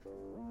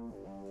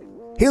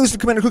Hey, listen to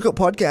Commander Cookout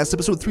Podcast,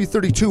 episode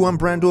 332. I'm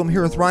Brando. I'm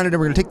here with Ryan, and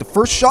we're going to take the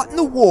first shot in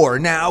the war.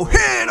 Now,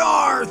 hit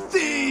our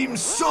theme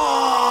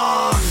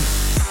song!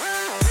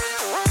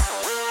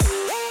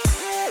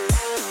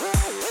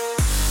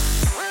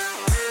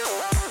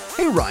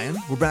 Hey, Ryan.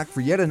 We're back for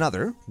yet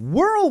another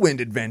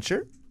whirlwind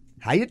adventure.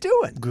 How you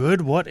doing?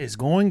 Good. What is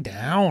going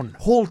down?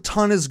 Whole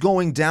ton is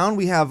going down.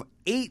 We have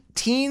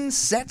 18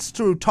 sets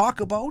to talk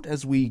about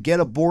as we get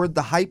aboard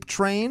the hype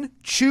train.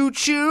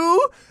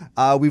 Choo-choo!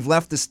 We've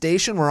left the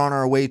station. We're on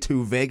our way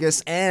to Vegas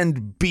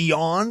and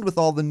beyond with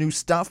all the new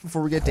stuff.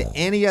 Before we get to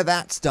any of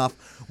that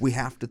stuff, we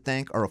have to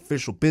thank our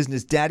official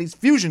business daddies,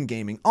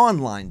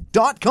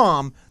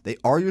 FusionGamingOnline.com. They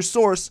are your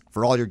source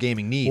for all your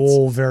gaming needs.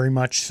 Oh, very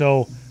much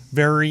so.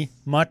 Very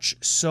much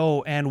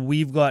so. And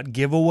we've got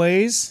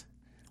giveaways.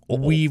 Uh-oh.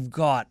 We've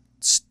got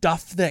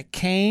stuff that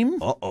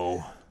came.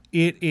 Uh-oh.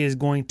 It is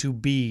going to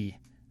be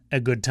a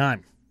good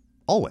time.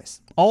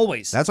 Always.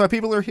 Always. That's why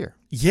people are here.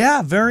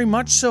 Yeah, very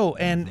much so.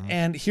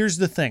 And here's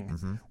the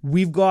thing.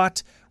 We've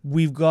got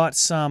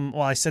some,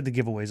 well, I said the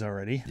giveaways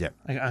already. Yeah.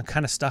 I'm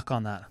kind of stuck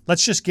on that.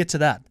 Let's just get to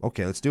that.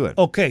 Okay, let's do it.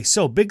 Okay,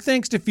 so big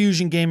thanks to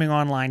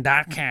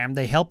FusionGamingOnline.com.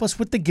 They help us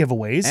with the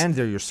giveaways. And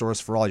they're your source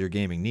for all your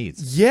gaming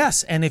needs.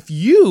 Yes, and if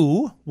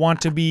you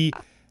want to be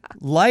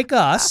like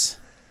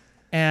us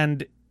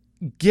and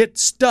get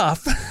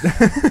stuff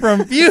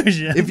from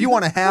Fusion. If you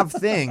want to have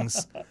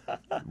things,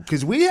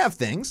 because we have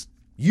things,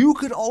 you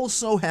could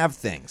also have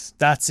things.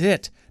 That's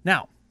it.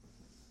 Now,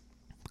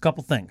 a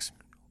couple things.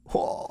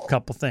 Whoa.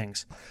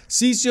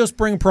 CCO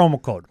Spring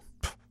promo code.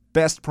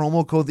 Best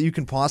promo code that you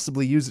can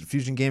possibly use at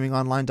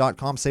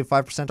FusionGamingOnline.com. Save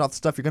 5% off the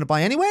stuff you're going to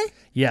buy anyway?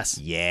 Yes.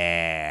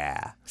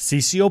 Yeah.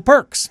 CCO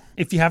Perks.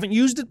 If you haven't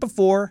used it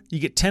before, you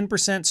get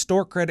 10%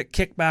 store credit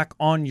kickback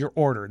on your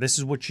order. This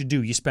is what you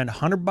do. You spend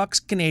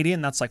 $100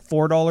 Canadian. That's like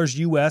 $4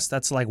 US.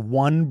 That's like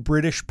 £1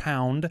 British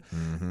pound.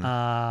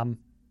 I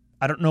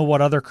don't know what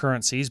other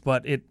currencies,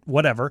 but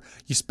whatever.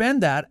 You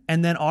spend that,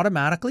 and then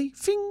automatically,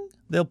 fing,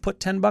 they'll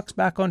put $10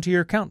 back onto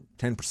your account.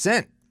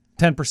 10%.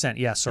 10%.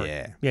 Yeah, sorry.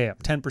 Yeah,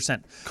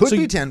 10%. Could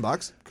be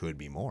 $10. Could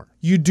be more.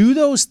 You do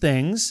those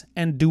things,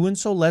 and doing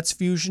so lets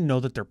Fusion know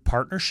that their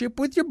partnership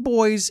with your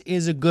boys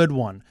is a good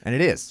one. And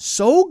it is.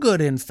 So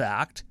good, in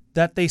fact,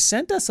 that they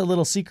sent us a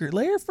little secret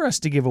layer for us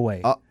to give away.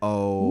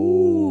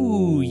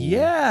 Uh-oh. Ooh,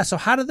 yeah. So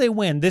how do they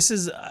win? This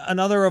is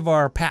another of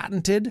our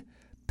patented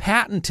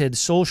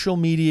social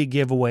media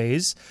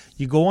giveaways.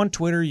 You go on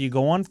Twitter, you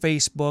go on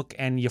Facebook,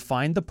 and you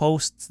find the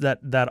posts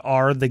that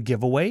are the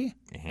giveaway,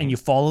 and you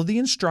follow the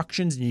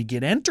instructions, and you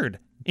get entered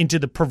into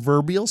the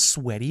proverbial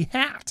sweaty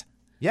hat.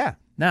 Yeah.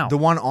 Now, the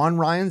one on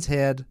Ryan's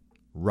head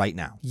right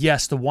now.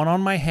 Yes, the one on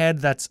my head,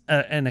 that's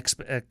an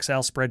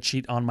Excel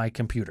spreadsheet on my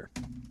computer.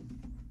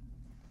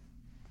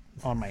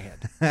 On my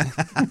head.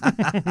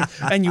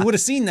 And you would have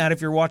seen that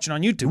if you're watching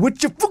on YouTube.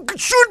 Which you fucking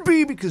should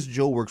be, because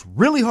Joe works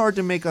really hard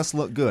to make us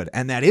look good.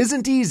 And that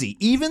isn't easy,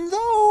 even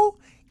though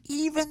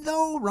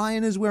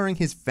Ryan is wearing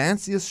his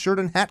fanciest shirt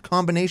and hat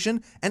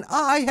combination, and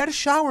I had a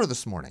shower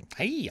this morning.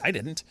 Hey, I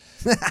didn't.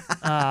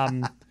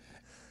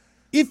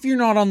 If you're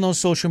not on those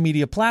social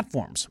media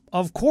platforms,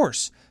 of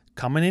course,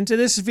 coming into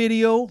this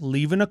video,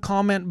 leaving a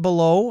comment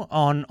below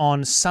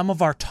on some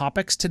of our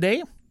topics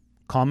today.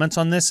 Comments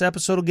on this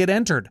episode will get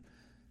entered.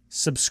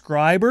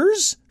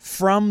 Subscribers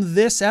from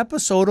this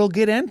episode will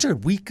get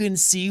entered. We can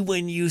see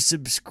when you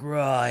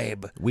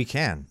subscribe. We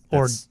can.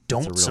 Or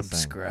don't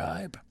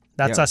subscribe.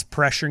 That's us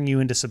pressuring you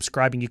into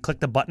subscribing. You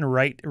click the button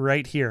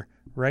right here.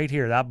 Right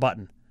here, that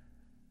button.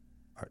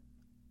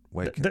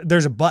 Wait.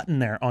 There's a button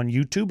there on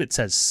YouTube. It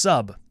says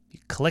sub. You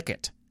click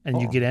it,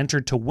 and you get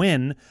entered to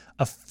win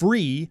a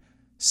free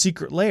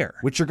secret layer.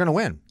 Which you're going to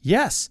win.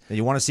 Yes. And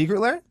you want a secret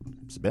layer?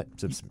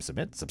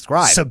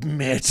 Subscribe.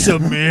 Submit. Is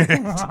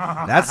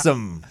that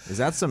some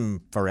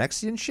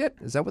Phyrexian shit?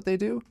 Is that what they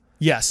do?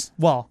 Yes.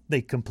 Well,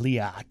 they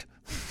complete.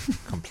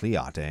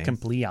 Complete, eh?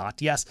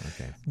 Complete, yes.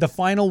 Okay. The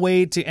final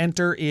way to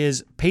enter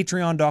is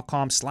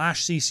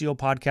patreon.com/CCO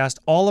podcast.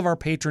 All of our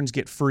patrons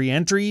get free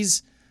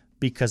entries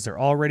because they're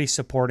already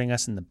supporting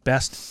us in the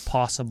best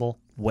possible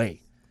way.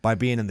 By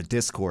being in the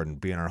Discord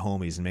and being our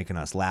homies and making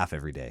us laugh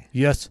every day.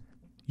 Yes.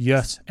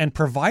 And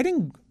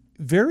providing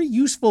very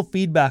useful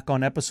feedback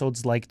on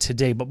episodes like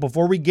today. But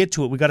before we get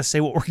to it, we got to say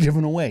what we're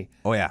giving away.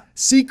 Oh, yeah.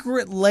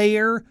 Secret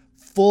layer,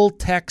 full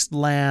text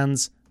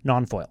lands,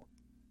 non-foil.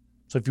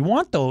 So if you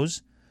want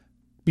those,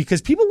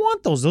 because people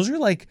want those are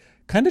like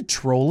kind of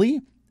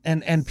trolly,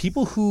 and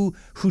people who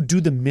do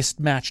the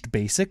mismatched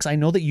basics. I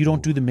know that you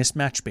don't do the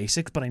mismatched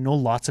basics, but I know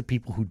lots of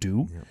people who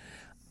do. Yeah.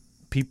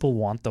 People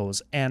want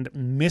those. And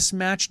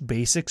mismatched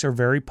basics are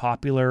very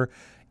popular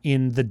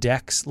in the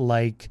decks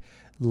like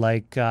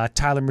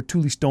Tyler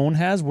Matuli Stone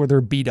has, where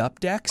they're beat up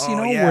decks,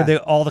 Oh, yeah. where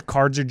all the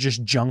cards are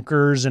just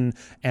junkers and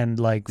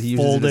like He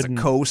uses folded it as a and-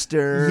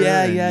 coaster.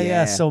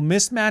 Yeah. So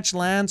mismatched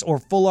lands or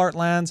full art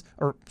lands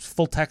or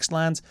full text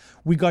lands,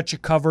 we got you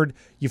covered.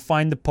 You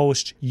find the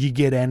post, you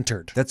get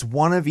entered. That's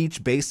one of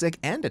each basic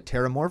and a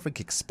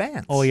Terramorphic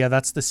Expanse. Oh yeah,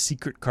 that's the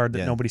secret card that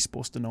Yeah. nobody's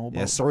supposed to know about.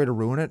 Yeah, sorry to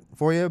ruin it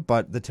for you,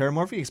 but the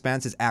Terramorphic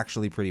Expanse is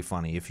actually pretty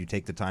funny. If you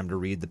take the time to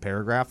read the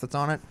paragraph that's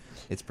on it,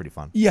 it's pretty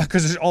fun. Yeah,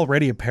 because there's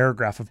already a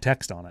paragraph of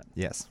text on it.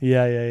 Yes.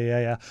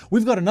 Yeah.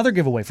 We've got another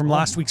giveaway from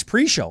last week's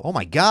pre-show. Oh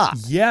my god.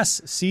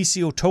 Yes,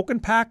 CCO token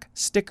pack,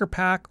 sticker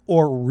pack,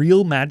 or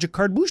real Magic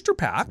Card booster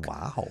pack.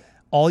 Wow.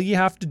 All you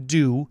have to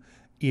do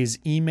is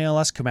email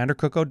us,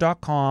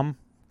 commandercookout.com,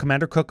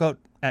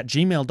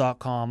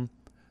 commandercookout@gmail.com.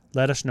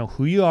 Let us know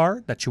who you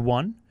are, that you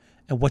won,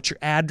 and what your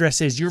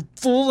address is, your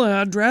full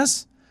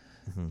address,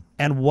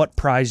 and what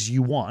prize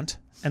you want,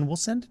 and we'll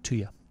send it to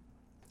you.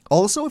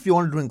 Also, if you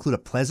wanted to include a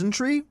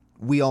pleasantry,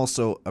 we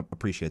also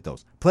appreciate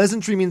those.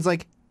 Pleasantry means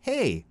like,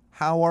 hey,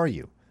 how are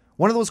you?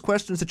 One of those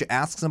questions that you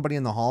ask somebody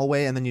in the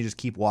hallway and then you just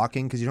keep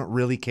walking because you don't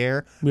really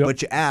care, Yep.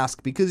 but you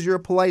ask because you're a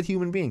polite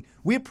human being.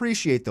 We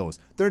appreciate those.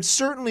 They're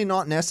certainly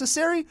not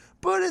necessary,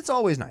 but it's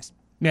always nice.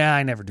 Yeah,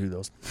 I never do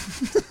those.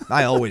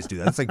 I always do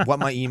that. That's like what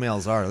my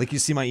emails are. Like you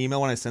see my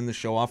email when I send the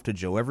show off to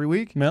Joe every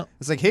week. Yeah.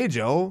 It's like, hey,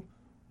 Joe,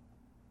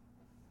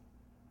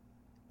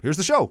 here's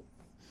the show.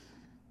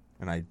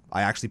 And I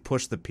actually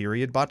push the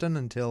period button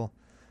until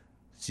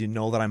so you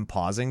know that I'm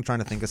pausing, trying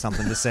to think of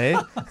something to say.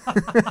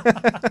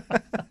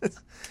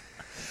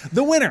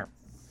 The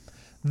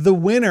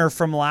winner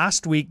from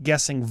last week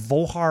guessing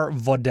Vohar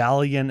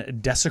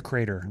Vodalian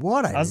Desecrator.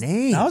 What a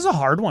name. That was a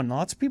hard one.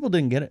 Lots of people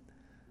didn't get it.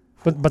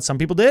 But some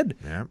people did.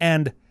 Yeah.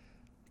 And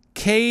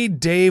K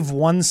Dave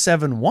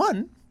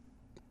 171,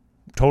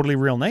 totally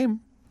real name,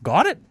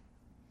 got it.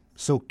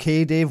 So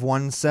KDave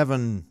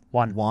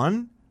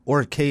 171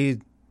 or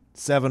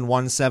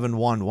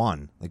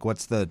K71711? Like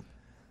what's the...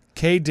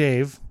 K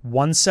Dave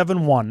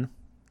 171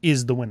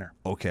 is the winner.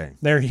 Okay.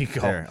 There you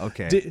go. There,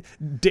 okay.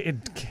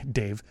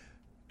 Dave,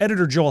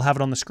 editor Joel will have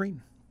it on the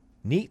screen.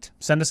 Neat.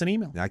 Send us an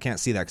email. I can't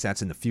see that because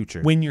that's in the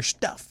future. Win your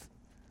stuff.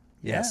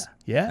 Yes.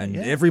 Yeah. And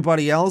yeah.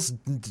 everybody else,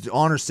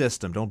 honor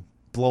system. Don't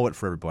blow it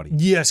for everybody.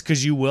 Yes,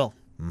 because you will.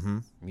 Mm-hmm.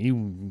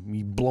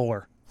 You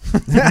blower.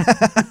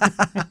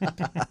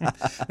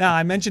 Now,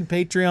 I mentioned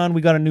Patreon. We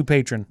got a new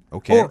patron.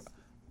 Okay. Or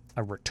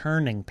a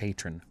returning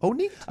patron. Oh,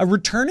 neat. A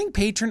returning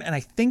patron, and I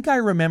think I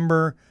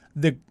remember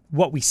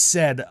what we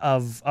said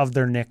of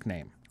their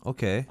nickname.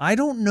 Okay. I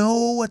don't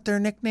know what their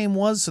nickname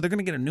was, so they're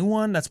gonna get a new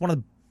one. That's one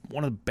of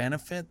the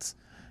benefits.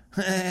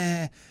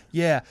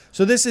 Yeah.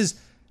 So this is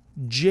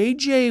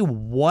JJ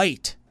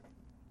White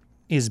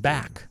is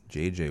back.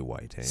 JJ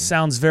White, hey?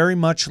 Sounds very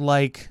much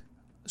like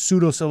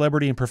pseudo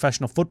celebrity and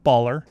professional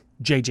footballer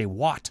JJ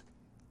Watt.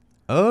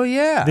 Oh,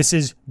 yeah. This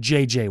is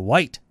JJ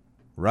White.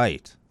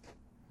 Right.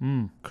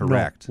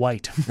 Correct. No,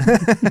 White.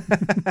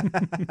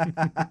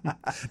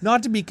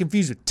 Not to be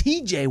confused with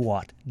TJ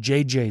Watt,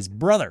 JJ's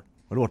brother.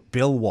 What about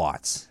Bill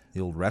Watts,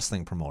 the old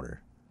wrestling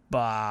promoter?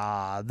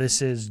 Bah,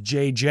 this is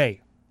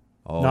JJ.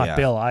 Oh, Not yeah.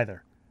 Bill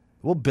either.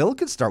 Well, Bill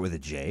could start with a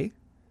J.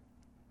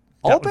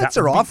 All That bets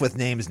would are be- off with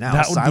names now.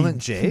 That would Silent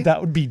be, J. That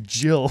would be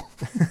Jill.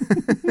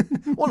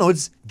 Well, no,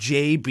 it's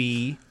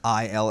JBILL.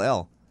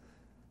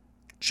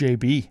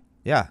 JB.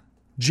 Yeah.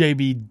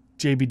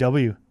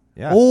 JBW.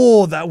 Yeah.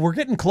 Oh, that we're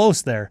getting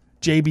close there.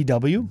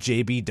 JBW.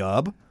 JB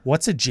Dub.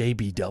 What's a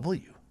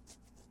JBW?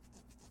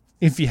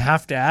 If you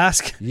have to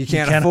ask, You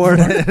can't afford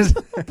it.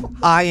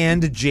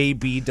 High-end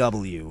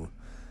JBW.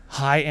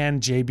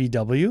 high-end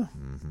JBW.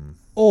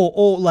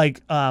 Oh,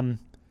 like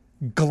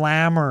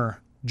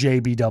glamour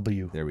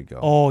JBW. There we go.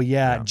 Oh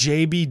yeah,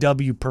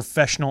 JBW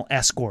professional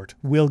escort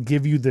will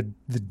give you the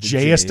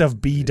Jest J- of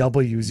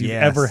BWs you've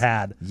Yes. ever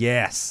had.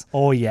 Yes.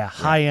 Oh yeah,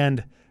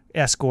 high-end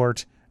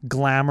escort,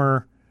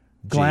 glamour,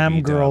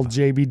 glam JB girl Dub.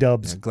 JB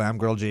Dubs. Glam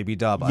Girl JB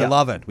Dub. I Yep.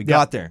 love it. We Yep.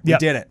 got there. We Yep.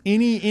 did it.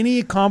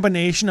 Any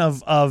combination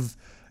of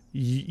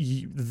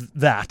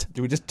that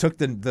We just took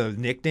the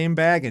nickname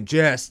bag and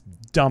just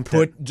dumped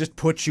it.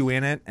 put you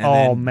in it and Oh,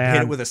 then hit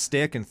man. it with a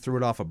stick and threw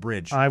it off a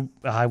bridge. I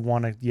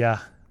want to Yep.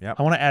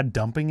 I want to add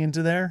dumping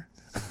into there.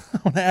 I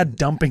want to add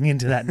dumping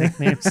into that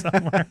nickname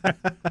somewhere.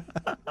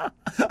 I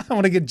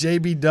want to get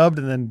JB dubbed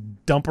and then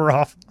dump her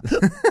off.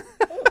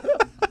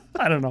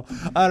 I don't know.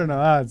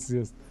 It's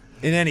just.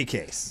 In any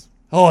case,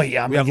 Oh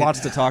yeah, we have lots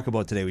to talk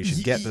about today. We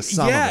should get to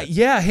some of it.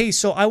 Yeah. Hey,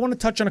 so I want to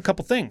touch on a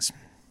couple things.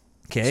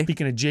 Okay.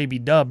 Speaking of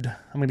JB dubbed,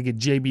 I'm going to get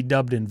JB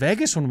dubbed in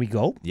Vegas when we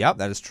go. Yep,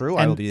 that is true.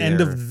 I will be there. End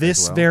of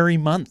this as well. very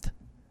month.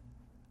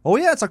 Oh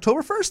yeah, it's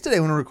October 1st today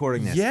when we're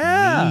recording this.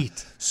 Yeah.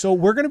 Neat. So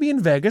we're going to be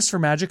in Vegas for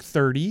Magic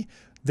 30.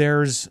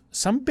 There's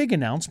some big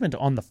announcement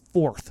on the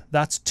 4th.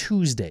 That's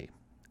Tuesday.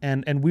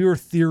 And we were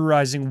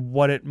theorizing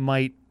what it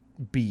might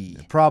be.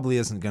 Probably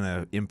isn't going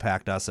to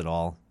impact us at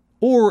all.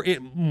 Or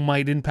it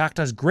might impact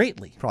us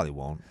greatly. Probably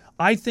won't.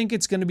 I think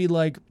it's going to be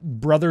like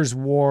Brothers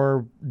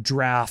War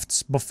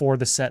drafts before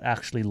the set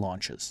actually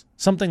launches.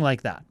 Something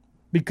like that.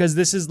 Because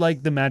this is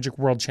like the Magic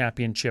World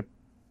Championship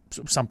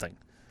something.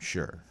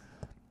 Sure.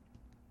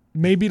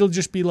 Maybe it'll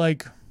just be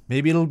like,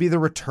 Maybe it'll be the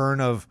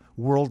return of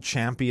World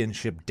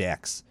Championship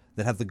decks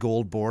that have the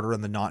gold border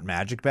and the not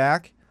magic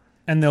back.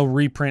 and they'll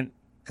reprint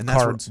And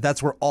cards.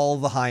 that's where all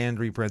the high-end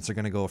reprints are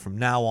going to go from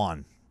now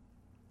on.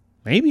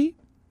 Maybe.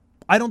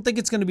 I don't think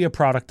it's going to be a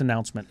product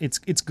announcement. It's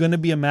going to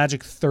be a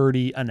Magic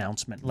 30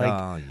 announcement.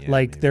 Like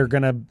maybe. they're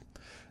going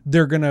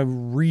to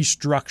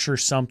restructure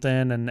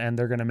something and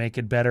they're going to make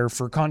it better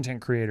for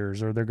content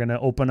creators, or they're going to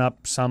open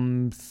up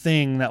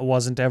something that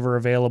wasn't ever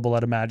available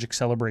at a Magic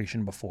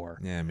celebration before.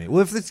 Yeah, maybe.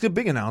 Well, if it's a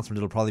big announcement,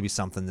 it'll probably be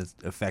something that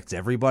affects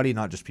everybody,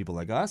 not just people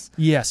like us.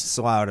 Yes.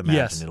 So I would imagine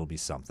Yes. it'll be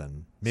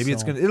something. Maybe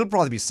it'll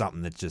probably be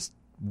something that just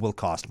will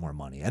cost more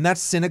money. And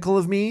that's cynical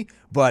of me,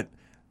 but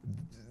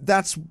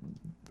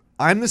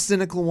I'm the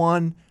cynical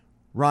one.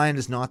 Ryan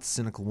is not the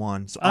cynical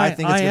one. So I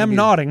think it's I am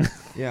nodding.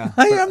 Yeah.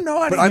 I am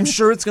nodding. But I'm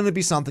sure it's going to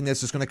be something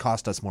that's just going to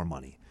cost us more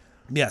money.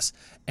 Yes.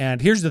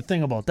 And here's the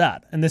thing about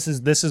that. And this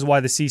is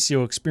why the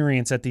CCO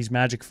experience at these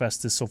Magic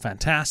Fests is so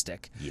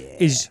fantastic. Yeah.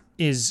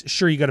 Is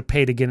sure, you got to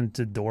pay to get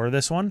into the door of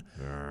this one,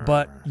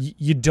 but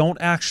you don't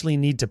actually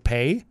need to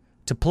pay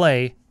to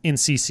play in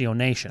CCO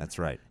Nation. That's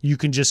right. You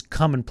can just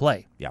come and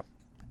play. Yep.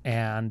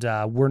 And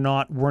we're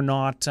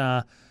not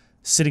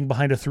sitting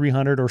behind a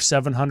 $300 or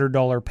 $700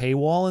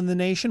 paywall in the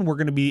nation. We're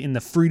going to be in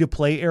the free to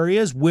play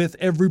areas with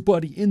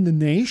everybody in the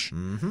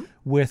nation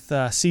with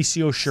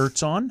CCO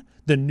shirts on.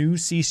 The new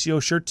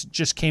CCO shirts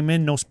just came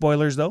in. No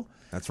spoilers though.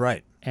 That's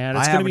right. And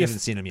I it's haven't even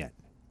seen them yet.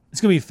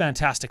 It's going to be a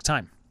fantastic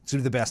time. It's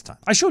going to be the best time.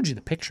 I showed you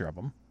the picture of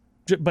them,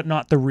 but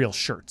not the real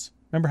shirts.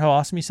 Remember how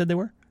awesome he said they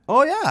were?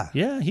 Oh, yeah.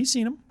 Yeah, he's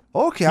seen them.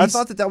 Okay, I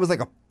thought that was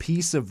like a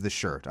piece of the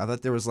shirt. I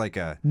thought there was like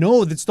a...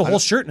 No, it's the whole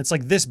shirt, and it's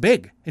like this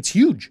big. It's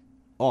huge.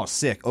 Oh,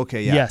 sick.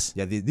 Okay, yeah. Yes.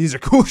 Yeah, these are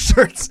cool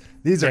shirts.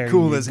 These There are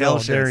cool you as hell go,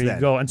 shirts. There you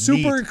then. go. And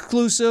super Neat.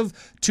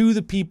 exclusive to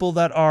the people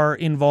that are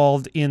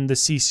involved in the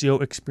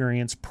CCO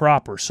experience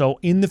proper. So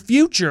in the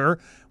future,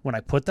 when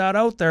I put that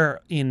out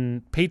there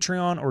in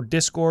Patreon or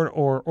Discord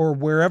or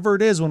wherever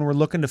it is, when we're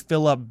looking to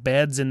fill up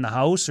beds in the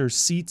house or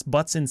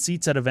butts in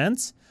seats at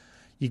events,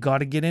 you got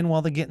to get in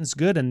while the getting's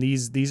good. And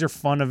these are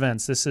fun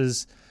events. This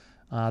is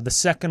the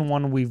second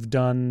one we've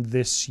done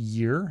this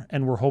year,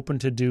 and we're hoping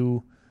to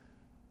do,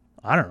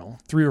 I don't know,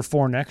 3 or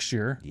 4 next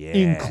year,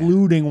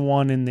 including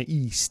one in the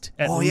East.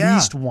 At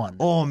least one.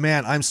 Oh,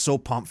 man, I'm so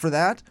pumped for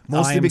that.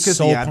 Mostly am because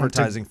so the pumped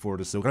advertising for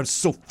it is so good.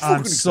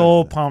 I'm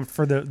so pumped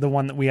for the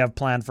one that we have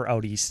planned for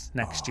Out East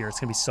next year. It's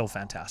going to be so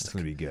fantastic. It's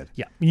going to be good.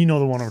 Yeah, you know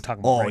the one we're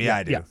talking about, Oh, right? yeah,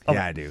 I do. Okay.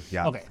 Yeah, I do.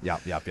 Yeah. Okay.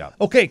 Yep.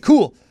 Okay,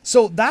 cool.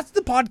 So that's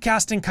the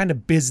podcasting kind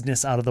of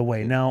business out of the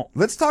way. Now,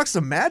 Let's talk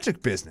some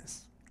Magic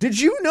business. Did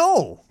you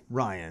know,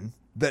 Ryan,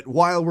 that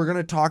while we're going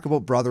to talk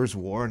about Brothers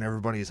War and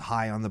everybody's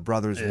high on the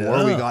Brothers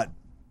War, we got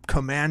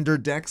Commander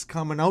decks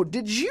coming out.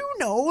 Did you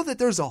know that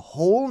there's a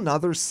whole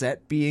nother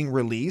set being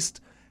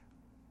released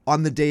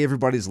on the day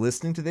everybody's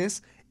listening to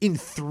this in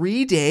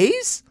 3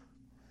 days?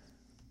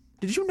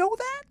 Did you know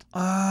that?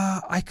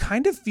 I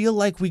kind of feel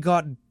like we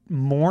got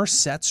more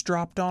sets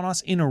dropped on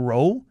us in a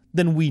row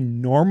than we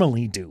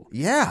normally do.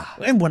 Yeah.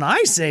 And when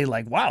I say,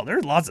 like, wow,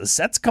 there's lots of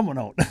sets coming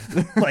out.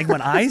 Like,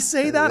 when I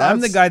say that, I'm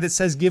the guy that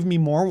says, give me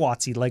more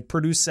WotC, like,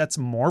 produce sets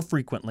more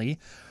frequently.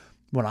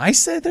 When I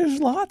say there's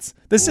lots,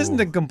 this isn't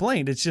a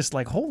complaint. It's just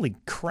like, holy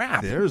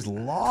crap. There's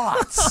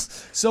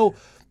lots. So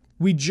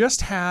we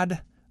just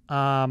had...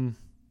 Warhammer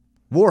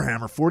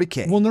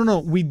 40K. Well, no.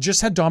 We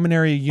just had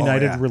Dominaria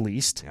United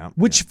released,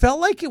 which felt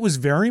like it was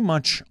very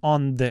much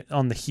on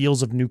the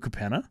heels of New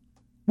Capenna,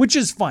 which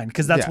is fine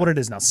because that's what it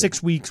is now.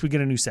 6 weeks, we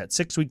get a new set.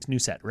 6 weeks, new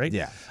set, right?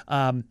 Yeah.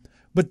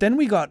 But then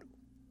we got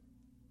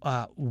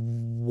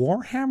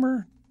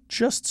Warhammer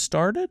just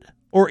started,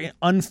 or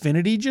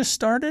Unfinity just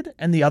started,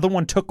 and the other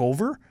one took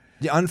over.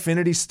 The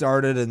Unfinity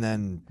started, and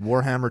then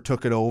Warhammer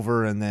took it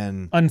over, and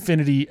then...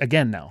 Unfinity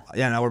again now.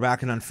 Yeah, now we're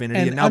back in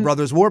Unfinity, and now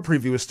Brothers War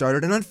Preview has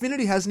started, and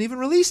Unfinity hasn't even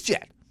released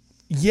yet.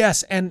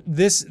 Yes, and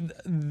this,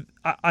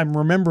 I'm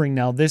remembering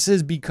now, this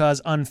is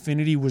because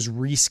Unfinity was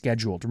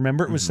rescheduled.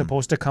 Remember, it was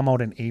supposed to come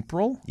out in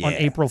April, on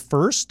April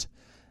 1st?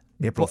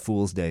 April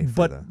Fool's Day.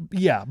 But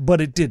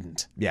it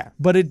didn't. Yeah.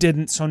 But it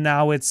didn't, so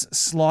now it's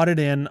slotted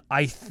in,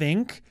 I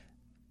think,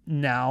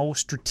 now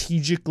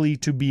strategically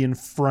to be in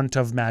front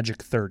of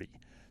Magic 30.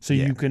 So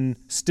you can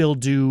still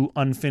do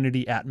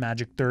Unfinity at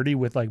Magic 30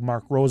 with like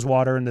Mark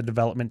Rosewater and the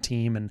development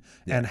team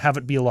and have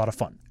it be a lot of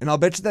fun. And I'll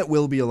bet you that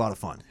will be a lot of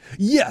fun.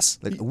 Yes.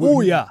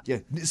 Yeah.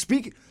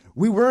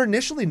 We were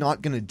initially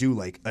not going to do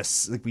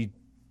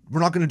we're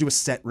not going to do a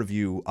set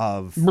review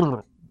of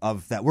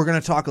that. We're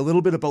going to talk a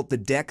little bit about the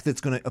deck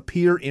that's going to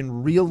appear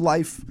in real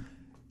life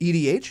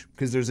EDH,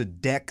 because there's a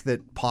deck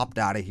that popped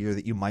out of here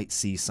that you might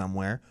see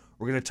somewhere.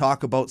 We're going to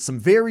talk about some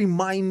very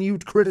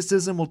minute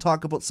criticism. We'll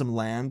talk about some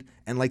land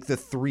and like the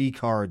 3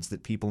 cards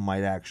that people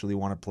might actually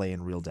want to play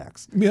in real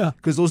decks. Yeah.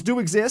 Because those do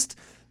exist,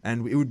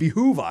 and it would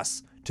behoove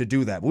us to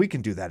do that. But we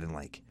can do that in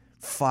like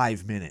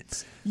 5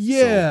 minutes.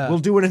 Yeah. So we'll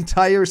do an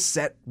entire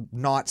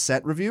not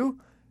set review.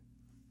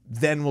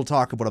 Then we'll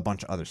talk about a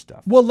bunch of other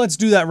stuff. Well, let's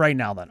do that right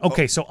now then.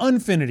 Okay, so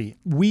Unfinity.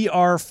 We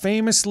are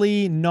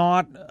famously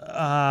not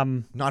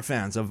Not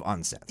fans of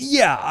unsets.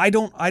 yeah, I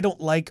don't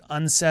like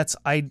unsets.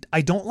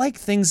 I don't like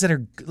things that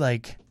are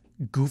like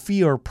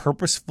goofy or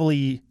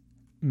purposefully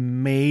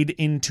made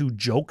into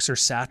jokes or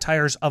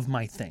satires of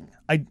my thing.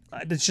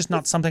 It's just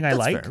not something I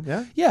like. Fair,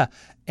 yeah. Yeah.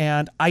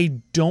 And I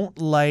don't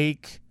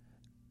like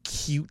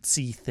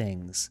cutesy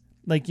things.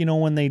 Like, you know,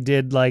 when they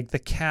did like the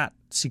cat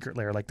Secret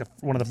Lair, like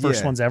one of the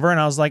first ones ever, and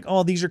I was like,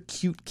 oh, these are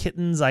cute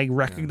kittens. I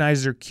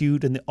recognize they're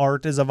cute and the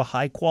art is of a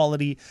high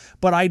quality,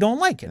 but I don't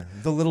like it.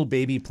 The little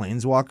baby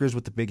planeswalkers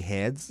with the big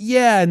heads.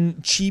 Yeah, and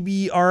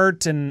chibi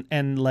art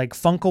and like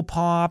Funko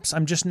Pops.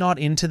 I'm just not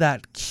into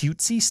that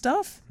cutesy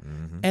stuff.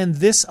 And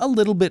this a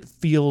little bit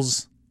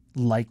feels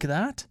like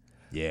that.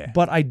 Yeah.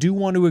 But I do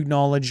want to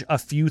acknowledge a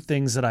few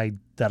things that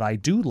I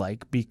do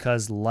like,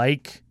 because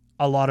like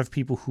a lot of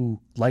people who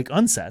like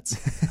unsets,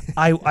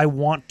 I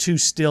want to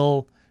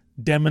still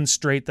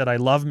demonstrate that I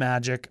love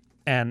Magic,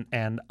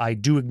 and I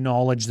do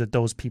acknowledge that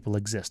those people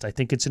exist. I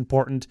think it's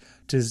important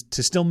to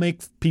still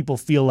make people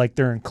feel like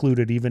they're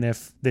included, even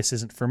if this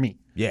isn't for me.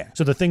 Yeah.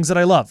 So the things that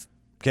I love.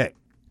 Okay.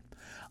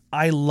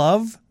 I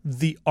love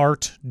the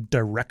art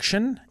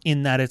direction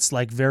in that it's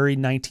like very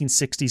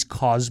 1960s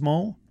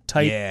Cosmo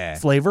type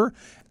flavor,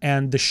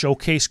 and the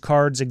showcase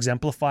cards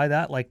exemplify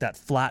that, like that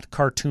flat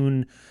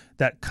cartoon,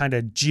 that kind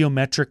of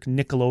geometric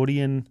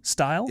Nickelodeon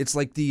style. It's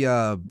like the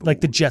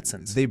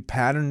Jetsons. They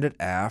patterned it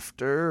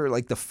after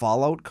like the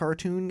Fallout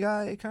cartoon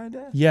guy, kind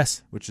of.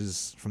 Yes. Which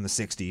is from the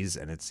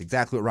 60s, and it's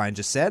exactly what Ryan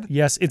just said.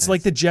 Yes, it's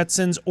like the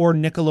Jetsons or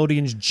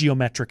Nickelodeon's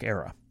geometric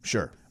era.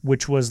 Sure.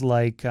 Which was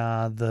like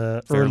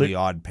the Fairly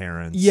Odd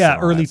Parents. Yeah,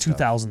 all early that stuff.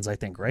 2000s, I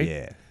think, right?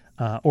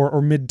 Yeah.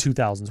 Or mid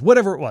 2000s,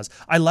 whatever it was.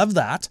 I love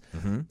that.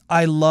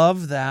 I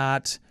love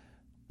that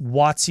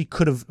WotC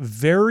could have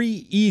very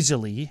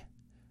easily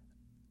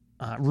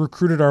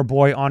recruited our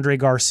boy Andre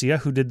Garcia,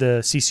 who did the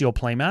CCO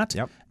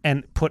playmat,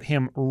 and put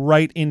him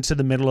right into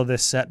the middle of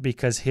this set,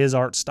 because his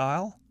art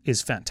style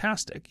is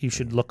fantastic. You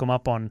should look him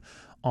up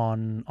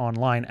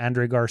online,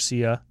 Andre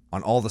Garcia.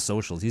 On all the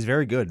socials. He's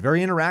very good.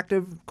 Very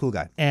interactive. Cool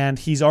guy. And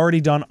he's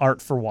already done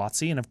art for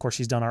WotC, and of course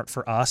he's done art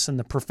for us and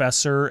the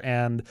Professor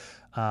and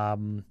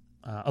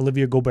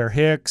Olivia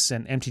Gobert-Hicks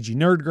and MTG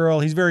Nerd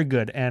Girl. He's very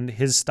good, and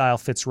his style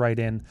fits right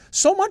in.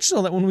 So much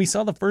so that when we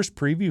saw the first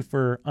preview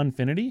for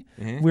Unfinity,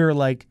 we were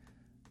like,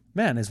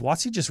 man, is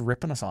WotC just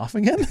ripping us off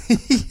again?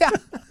 Yeah.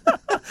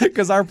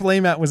 Because our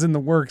playmat was in the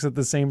works at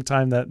the same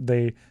time that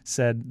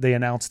they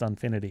announced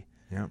Unfinity.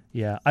 Yeah.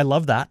 Yeah, I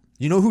love that.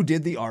 You know who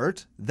did the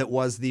art that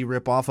was the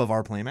ripoff of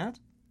our playmat?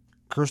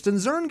 Kirsten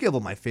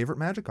Zerngibel, my favorite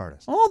Magic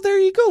artist. Oh, there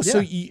you go. Yeah.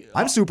 So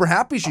I'm super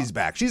happy she's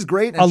back. She's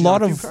great. And a she's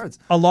lot on of few cards.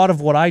 a lot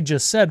of what I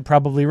just said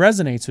probably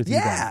resonates with you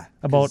Yeah,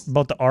 then.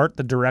 About the art,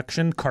 the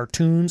direction,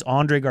 cartoons,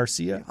 Andre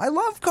Garcia. I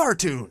love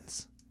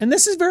cartoons. And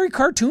this is very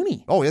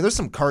cartoony. Oh yeah, there's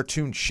some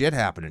cartoon shit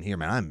happening here,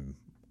 man.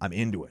 I'm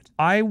into it.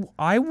 I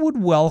would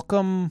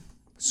welcome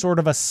sort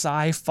of a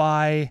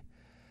sci-fi.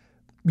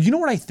 You know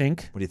what I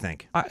think? What do you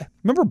think? I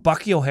remember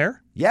Bucky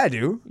O'Hare? Yeah, I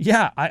do.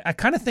 Yeah, I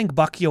kind of think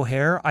Bucky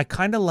O'Hare. I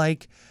kind of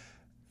like,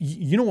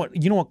 you know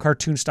what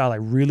cartoon style I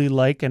really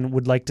like and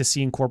would like to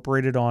see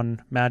incorporated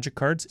on Magic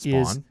cards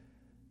is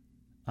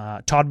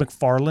Todd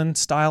McFarlane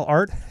style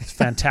art. It's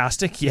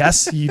fantastic.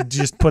 Yes, you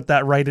just put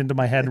that right into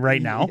my head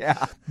right now.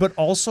 Yeah. But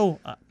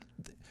also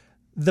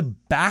the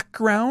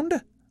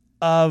background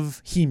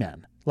of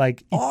He-Man,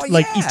 like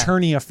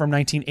Eternia from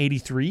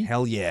 1983.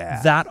 Hell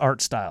yeah. That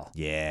art style.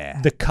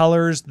 Yeah. The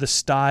colors, the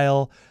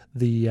style,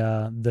 the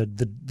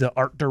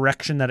art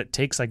direction that it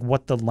takes, like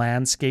what the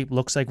landscape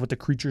looks like, what the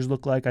creatures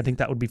look like. I think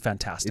that would be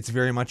fantastic. It's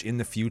very much in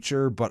the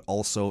future, but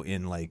also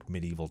in like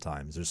medieval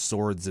times. There's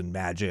swords and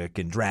magic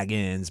and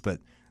dragons, but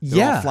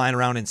they're all flying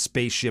around in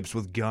spaceships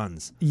with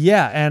guns.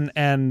 Yeah,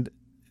 and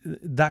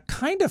that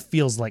kind of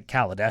feels like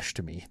Kaladesh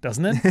to me,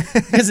 doesn't it?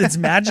 Because it's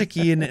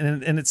magic-y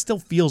and it still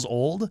feels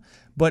old,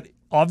 but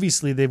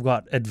obviously they've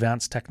got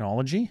advanced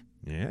technology.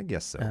 Yeah, I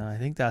guess so. I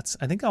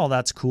think all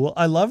that's cool.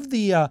 I love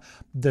the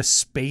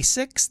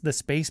SpaceX, the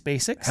space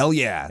basics. Hell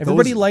yeah.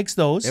 Everybody likes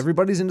those.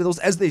 Everybody's into those,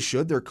 as they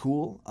should. They're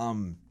cool.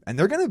 And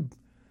they're gonna.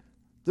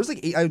 There's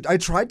like I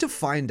tried to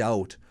find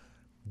out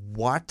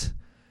what.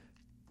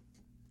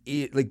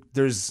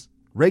 There's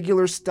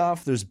regular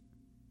stuff. There's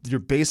your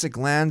basic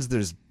lands.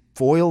 There's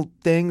foil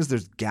things.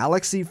 There's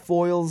galaxy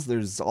foils.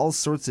 There's all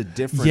sorts of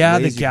different. Yeah,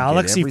 ways the you can get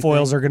galaxy everything.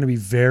 foils are going to be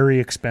very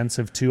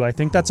expensive too. I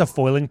think that's a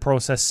foiling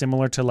process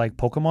similar to like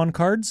Pokemon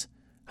cards,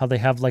 how they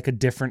have like a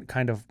different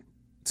kind of.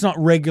 It's not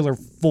regular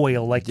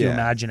foil like you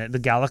imagine it. The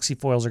galaxy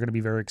foils are going to be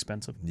very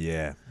expensive.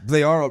 Yeah,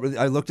 they are.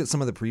 I looked at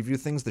some of the preview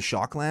things. The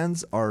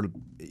Shocklands are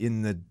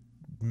in the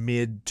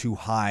mid to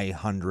high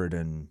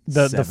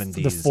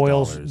 $170s. The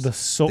foils,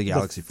 the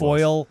galaxy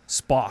foil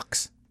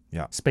Spocks.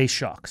 Yeah. Space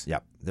Shocks.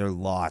 Yep. There are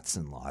lots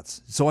and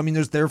lots. So I mean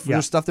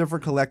there's stuff there for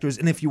collectors,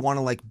 and if you want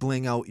to like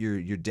bling out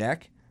your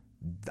deck,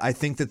 I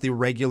think that the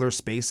regular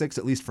SpaceX,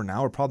 at least for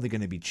now, are probably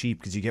going to be cheap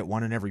because you get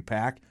one in every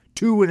pack,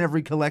 2 in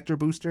every collector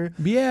booster.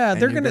 Yeah,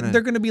 And they're you're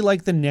they're gonna be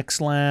like the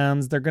Nyx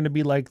lands. They're gonna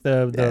be like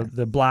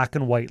the black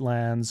and white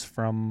lands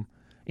from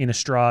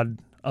Innistrad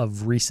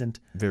of recent.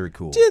 Very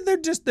cool. Yeah,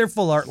 they're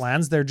full art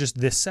lands. They're just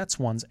this set's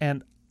ones,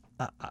 and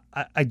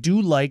I do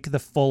like the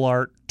full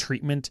art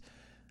treatment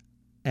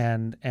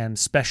and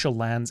special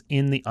lands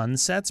in the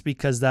unsets,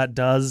 because that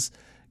does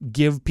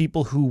give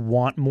people who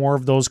want more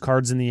of those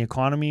cards in the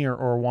economy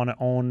or want to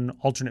own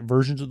alternate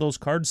versions of those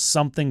cards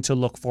something to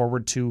look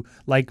forward to,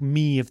 like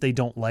me, if they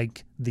don't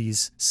like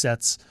these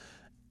sets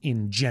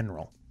in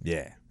general.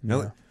 Yeah.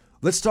 Now,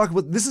 let's talk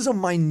about, this is a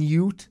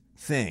minute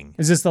thing.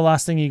 Is this the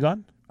last thing you got?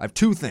 I have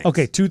 2 things.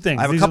 Okay, 2 things.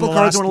 I have These a couple are the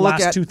cards I want to look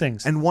last at. 2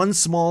 things. And one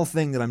small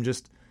thing that I'm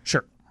just...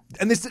 Sure.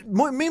 And this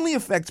mainly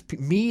affects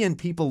me and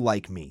people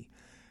like me.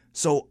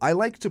 So I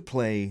like to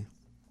play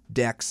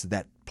decks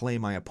that play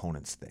my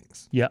opponent's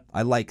things. Yeah.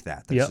 I like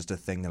that. That's just a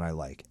thing that I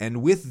like.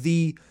 And with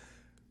the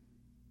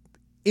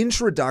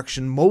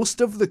introduction,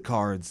 most of the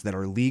cards that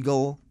are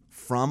legal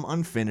from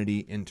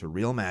Unfinity into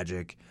Real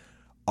Magic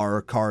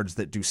are cards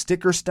that do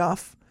sticker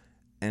stuff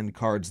and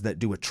cards that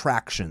do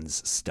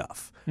attractions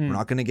stuff. We're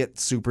not going to get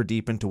super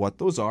deep into what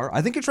those are.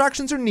 I think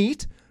attractions are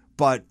neat,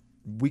 but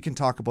we can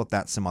talk about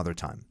that some other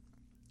time.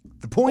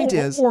 The point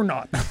is... Or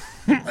not.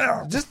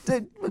 just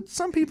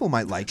some people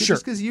might like it Sure.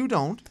 just because you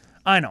don't.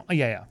 I know.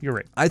 Yeah, you're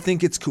right. I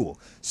think it's cool.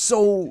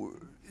 So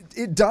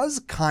it does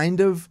kind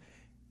of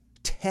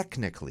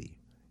technically,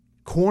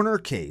 corner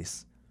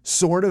case,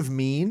 sort of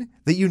mean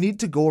that you need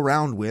to go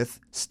around with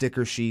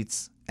sticker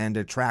sheets and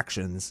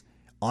attractions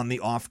on the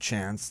off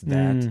chance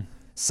that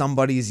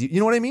somebody's... You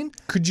know what I mean?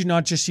 Could you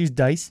not just use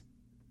dice?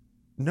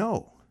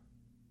 No.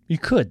 You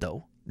could,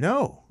 though.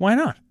 No. Why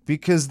not?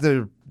 Because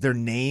their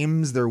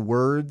names, their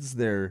words,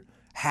 their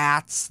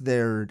hats,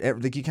 their...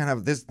 Like you can't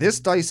have... This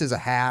dice is a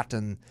hat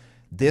and...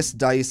 This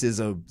dice is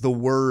the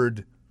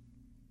word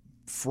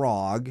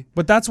frog.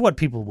 But that's what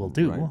people will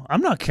do. Right.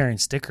 I'm not carrying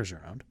stickers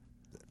around.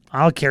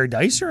 I'll carry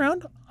dice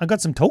around. I got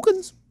some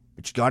tokens.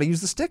 But you got to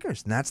use the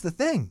stickers, and that's the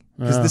thing.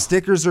 Because the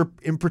stickers are,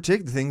 in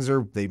particular, things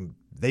are,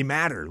 they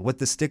matter. What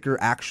the sticker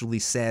actually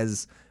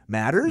says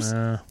matters.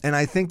 And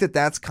I think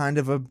that's kind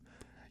of a...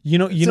 You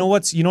know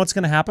what's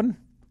going to happen?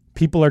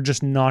 People are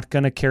just not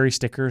going to carry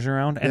stickers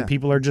around, and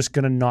people are just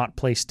going to not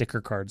play sticker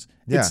cards.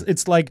 Yeah.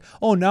 It's like,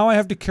 oh, now I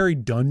have to carry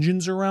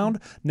dungeons around.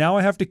 Now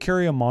I have to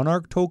carry a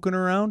Monarch token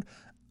around.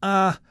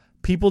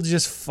 People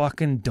just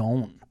fucking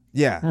don't.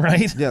 Yeah.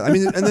 Right? Yeah. I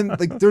mean, and then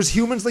like there's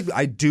humans like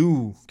I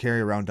do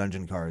carry around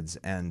dungeon cards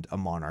and a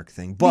Monarch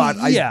thing, but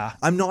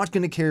I'm not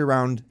going to carry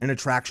around an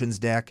attractions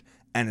deck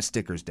and a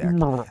stickers deck.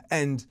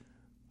 And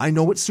I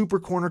know it's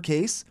super corner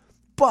case,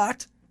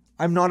 but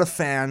I'm not a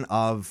fan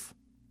of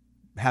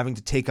having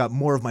to take up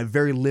more of my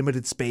very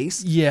limited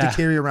space to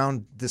carry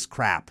around this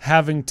crap.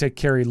 Having to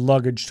carry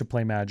luggage to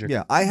play Magic.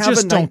 Yeah, I have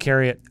just don't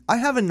carry it. I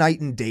have a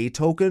night and day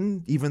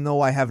token, even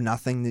though I have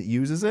nothing that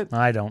uses it.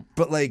 I don't.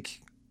 But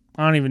like,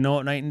 I don't even know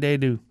what night and day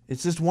do.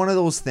 it's just one of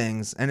those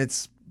things, and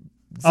it's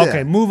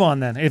Okay, move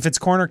on then. If it's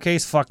corner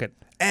case, fuck it.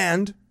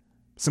 And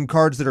some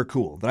cards that are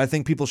cool that I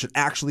think people should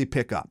actually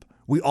pick up.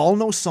 We all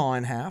know Saw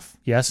in Half.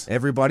 Yes.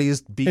 Everybody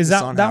is beat Is the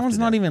Saw in that Half one's to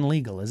not death. even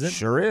legal, is it?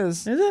 Sure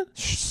is. Is it?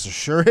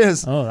 Sure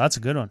is. Oh, that's a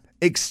good one.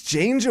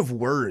 Exchange of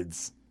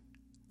words.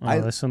 Oh,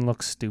 this one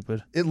looks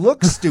stupid. It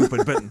looks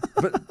stupid,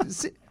 but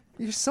see,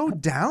 you're so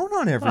down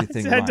on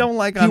everything. I Ryan. don't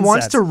like He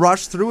wants unsets. to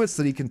rush through it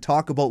so that he can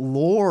talk about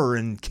lore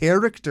and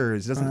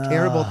characters. He doesn't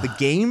care about the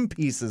game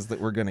pieces that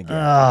we're gonna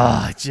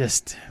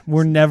get.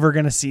 We're never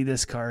gonna see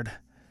this card.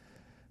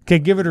 Okay,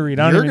 give it a read.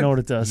 I don't even know what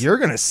it does. You're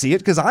gonna see it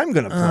because I'm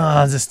gonna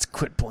play. Just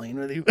quit playing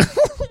with you.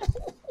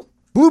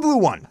 Blue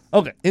 1.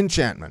 Okay.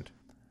 Enchantment.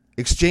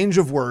 Exchange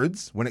of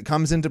words. When it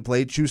comes into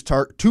play, choose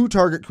 2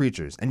 target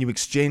creatures, and you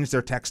exchange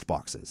their text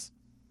boxes.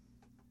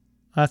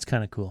 That's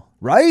kind of cool.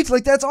 Right?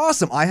 Like, that's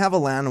awesome. I have a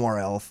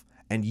Llanowar elf,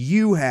 and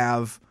you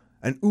have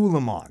an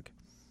Ulamog.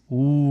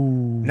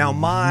 Ooh. Now,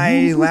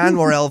 my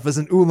Llanowar elf is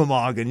an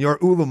Ulamog, and your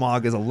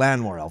Ulamog is a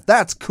Llanowar elf.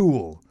 That's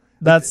cool.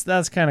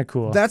 That's kind of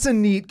cool. That's a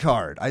neat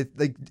card. I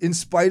like, in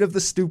spite of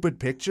the stupid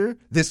picture,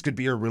 this could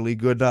be a really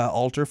good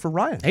alter for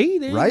Ryan. Hey,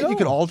 there you right? go. You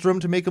could alter him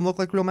to make him look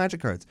like real Magic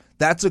cards.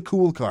 That's a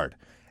cool card.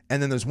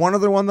 And then there's one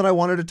other one that I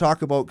wanted to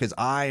talk about because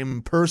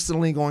I'm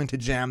personally going to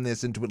jam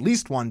this into at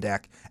least one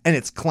deck, and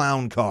it's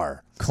Clown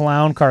Car.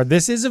 Clown car.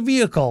 This is a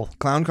vehicle.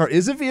 Clown Car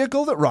is a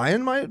vehicle that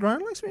Ryan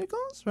likes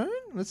vehicles, right?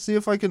 Let's see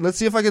if I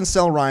can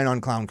sell Ryan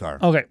on Clown Car.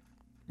 Okay.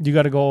 You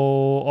got to go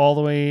all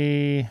the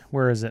way.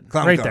 Where is it?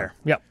 Clown right car. there.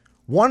 Yep.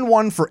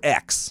 1/1 for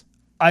X.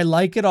 I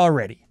like it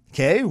already.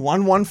 Okay,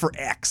 1/1 for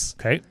X.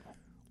 Okay.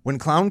 When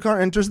Clown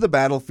Car enters the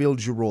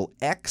battlefield, you roll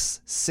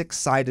X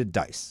 6-sided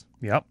dice.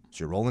 Yep.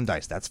 So you're rolling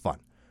dice. That's fun.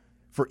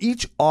 For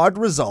each odd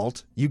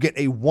result, you get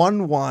a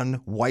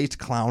 1/1 white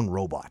clown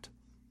robot.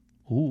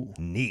 Ooh.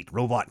 Neat.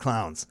 Robot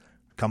clowns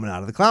coming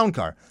out of the Clown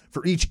Car.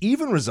 For each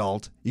even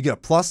result, you get a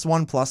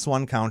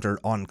 +1/+1 counter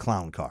on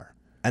Clown Car.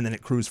 And then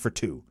it crews for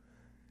 2.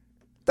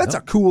 That's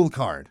a cool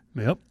card.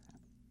 Yep.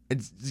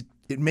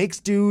 It makes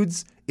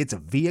dudes. It's a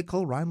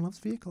vehicle. Ryan loves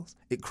vehicles.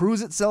 It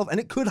crews itself, and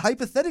it could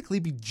hypothetically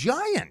be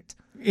giant.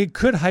 it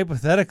could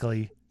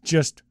hypothetically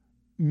just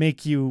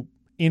make you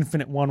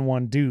infinite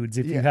 1/1 dudes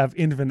if you have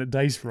infinite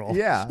dice roll.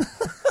 Yeah.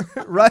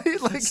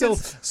 Right? Like So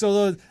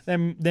those,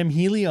 them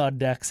Heliod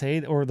decks,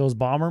 hey, or those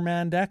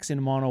Bomberman decks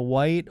in mono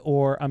white,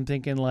 or I'm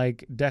thinking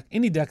like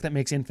any deck that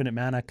makes infinite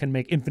mana can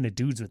make infinite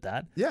dudes with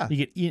that. Yeah. You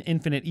get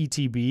infinite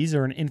ETBs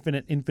or an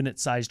infinite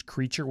sized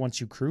creature once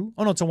you crew.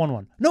 Oh no, it's a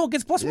 1/1. No, it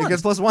gets +1. it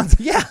gets +1.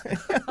 Yeah.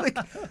 Like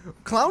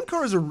clown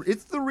cars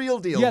it's the real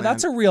deal. Yeah, man.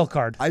 that's a real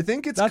card. I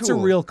think That's cool.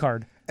 a real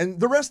card. And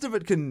the rest of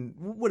it can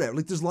whatever.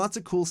 Like there's lots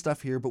of cool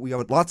stuff here, but we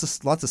have lots of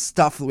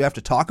stuff that we have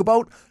to talk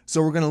about.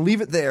 So we're gonna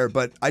leave it there.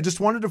 But I just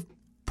wanted to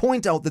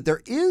point out that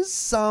there is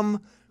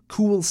some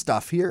cool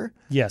stuff here.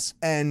 Yes.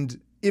 And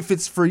if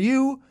it's for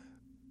you,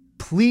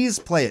 please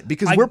play it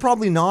because we're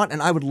probably not, and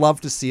I would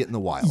love to see it in the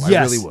wild.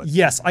 Yes, I really would.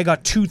 Yes, I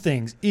got two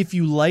things. If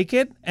you like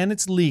it and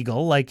it's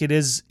legal, like it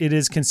is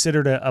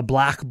considered a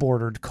black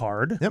bordered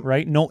card,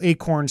 right? No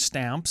acorn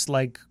stamps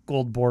like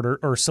gold border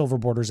or silver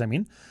borders, I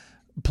mean.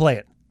 Play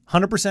it.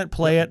 100%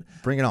 play it.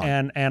 Bring it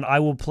on. And I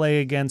will play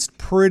against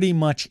pretty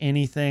much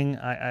anything.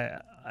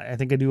 I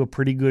think I do a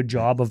pretty good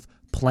job of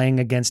playing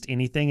against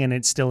anything and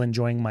it's still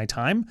enjoying my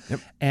time. Yep.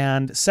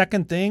 And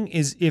second thing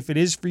is if it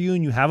is for you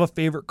and you have a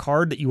favorite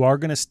card that you are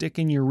going to stick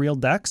in your real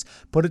decks,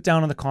 put it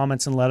down in the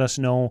comments and let us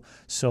know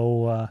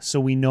so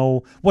we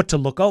know what to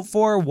look out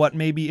for, what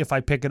maybe if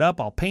I pick it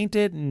up, I'll paint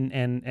it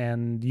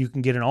and you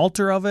can get an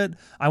altar of it.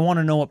 I want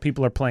to know what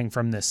people are playing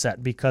from this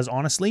set because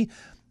honestly,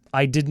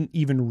 I didn't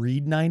even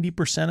read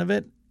 90% of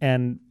it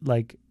and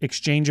like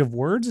Exchange of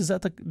Words, is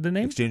that the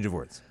name? Exchange of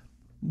Words.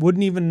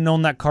 Wouldn't even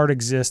known that card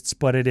exists,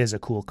 but it is a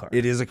cool card.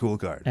 It is a cool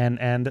card.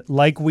 And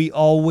like we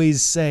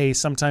always say,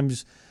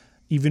 sometimes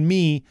even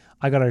me,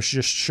 I gotta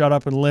just shut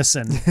up and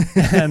listen,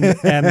 and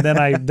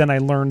then I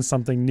learn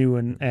something new,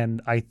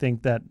 and I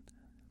think that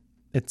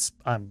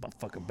I'm a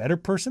fucking better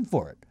person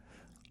for it.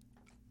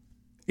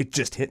 It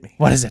just hit me.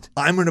 What is it?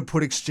 I'm gonna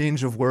put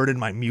Exchange of Word in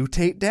my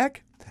Mutate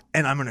deck.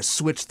 And I'm going to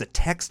switch the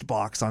text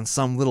box on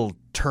some little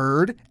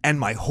turd and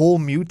my whole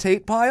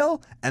mutate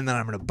pile. And then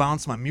I'm going to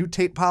bounce my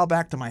mutate pile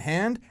back to my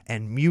hand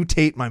and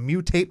mutate my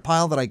mutate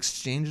pile that I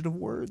exchanged of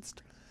words.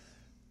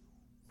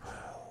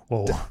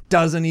 Whoa.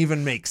 Doesn't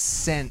even make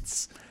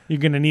sense. You're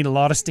going to need a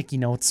lot of sticky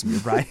notes.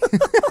 Right?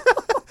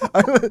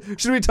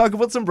 Should we talk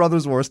about some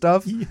Brothers War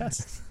stuff?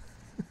 Yes.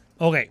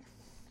 Okay.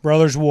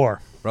 Brothers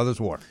War. Brothers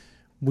War.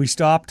 We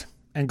stopped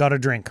and got a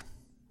drink.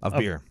 Of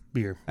beer.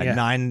 Beer. At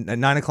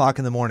 9 o'clock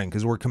in the morning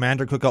because we're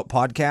Commander Cookout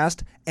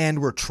Podcast and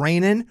we're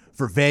training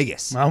for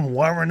Vegas. I'm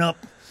warming up,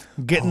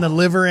 getting the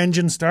liver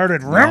engine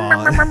started.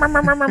 I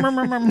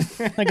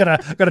got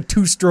a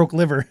 2-stroke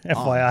liver,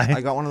 FYI.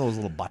 I got one of those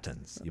little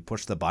buttons. You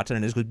push the button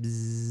and it just goes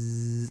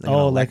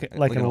bzzz,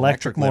 like an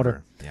electric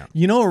motor. Yeah.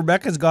 You know,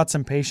 Rebecca's got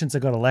some patients that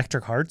got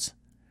electric hearts.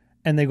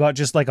 And they got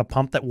just like a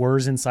pump that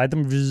whirs inside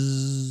them.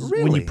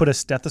 Really? When you put a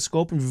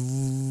stethoscope.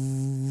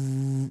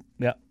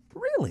 Yeah.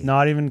 Really?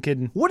 Not even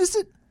kidding. What is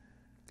it?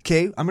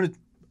 Okay, I'm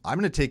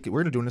gonna take it.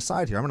 We're gonna do an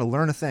aside here. I'm gonna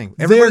learn a thing.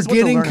 They're Everybody's supposed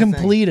to getting learn a thing.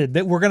 completed.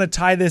 That we're gonna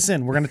tie this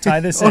in. We're gonna tie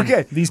this in.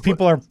 Okay. These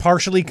people are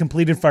partially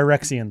completed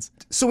Phyrexians.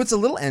 So it's a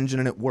little engine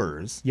and it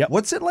whirs. Yep.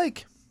 What's it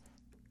like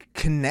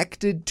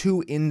connected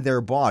to in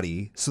their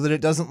body so that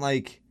it doesn't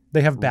like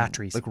They have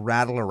batteries.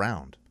 rattle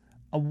around?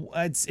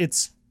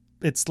 It's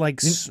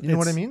like You know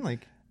what I mean?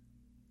 Like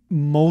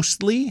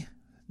mostly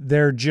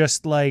they're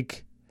just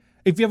like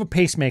if you have a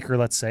pacemaker,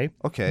 let's say,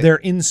 okay, they're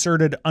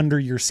inserted under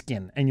your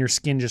skin and your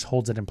skin just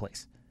holds it in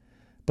place.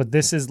 But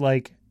this is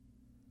like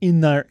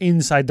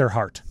inside their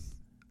heart.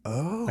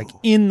 Oh. Like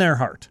in their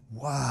heart.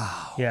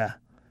 Wow. Yeah.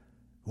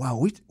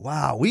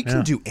 Wow, we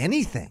can do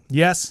anything.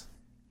 Yes.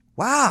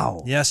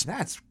 Wow. Yes.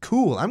 That's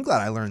cool. I'm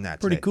glad I learned that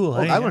Pretty today. cool,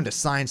 Oh, hey? I learned a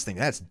science thing.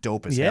 That's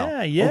dope as hell.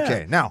 Yeah, yeah.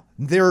 Okay, now,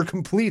 they're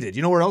completed.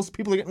 You know where else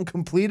people are getting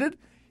completed?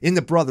 In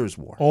the Brothers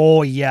War.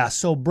 Oh, yeah.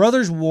 So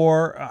Brothers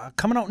War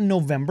coming out in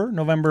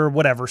November,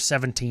 whatever,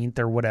 17th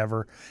or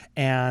whatever.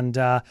 And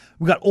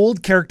we got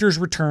old characters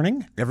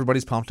returning.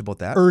 Everybody's pumped about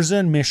that. Urza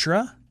and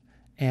Mishra.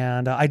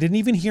 And I didn't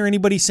even hear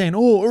anybody saying,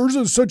 oh,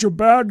 Urza's such a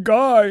bad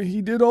guy.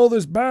 He did all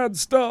this bad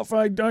stuff.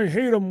 I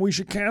hate him. We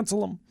should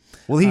cancel him.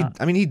 Well,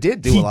 he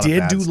did do a lot of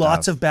bad stuff.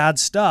 Lots of bad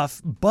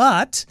stuff.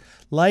 But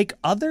like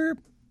other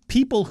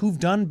people who've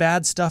done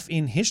bad stuff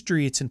in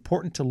history, it's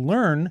important to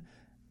learn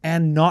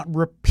and not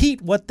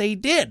repeat what they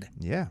did.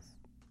 Yeah.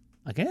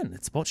 Again,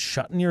 it's about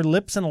shutting your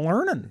lips and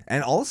learning.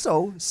 And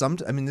also,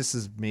 this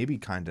is maybe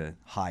kind of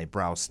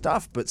highbrow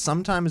stuff, but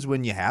sometimes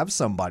when you have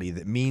somebody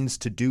that means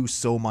to do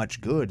so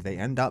much good, they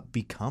end up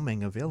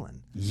becoming a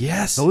villain.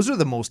 Yes. Those are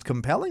the most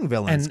compelling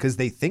villains because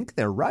they think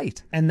they're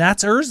right. And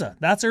that's Urza.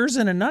 That's Urza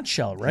in a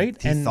nutshell, right?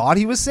 He thought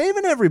he was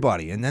saving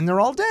everybody, and then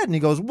they're all dead, and he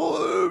goes,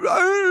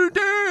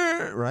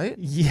 right?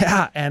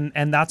 Yeah,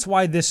 and that's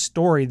why this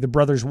story, The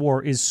Brothers'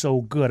 War, is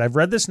so good. I've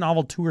read this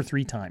novel 2 or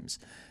 3 times,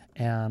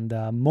 and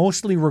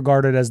mostly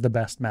regarded as the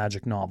best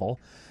magic novel.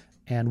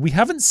 And we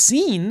haven't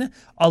seen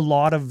a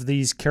lot of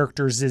these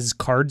characters'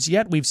 cards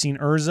yet. We've seen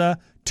Urza,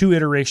 2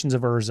 iterations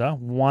of Urza,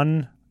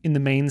 one in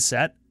the main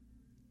set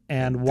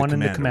and one in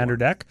the commander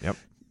deck. Yep.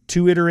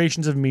 2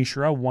 iterations of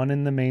Mishra, one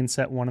in the main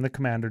set, one in the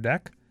commander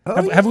deck.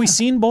 Oh, Have we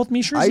seen both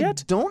Mishras I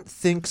yet? don't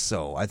think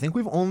so. I think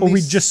we've only... Or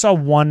we just saw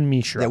one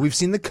Mishra? Yeah, we've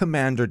seen the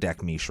commander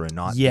deck Mishra,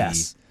 not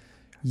Yes.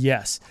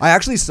 Yes. I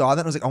actually saw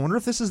that and I was like, I wonder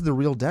if this is the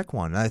real deck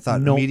one. And I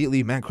thought Nope.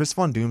 immediately, man, Chris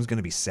Von Doom's going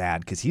to be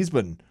sad because he's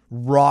been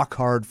rock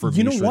hard for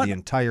You know Mishra what? the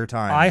entire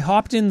time. I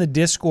hopped in the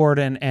Discord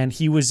and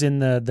he was in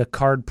the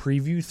card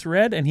preview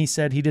thread and he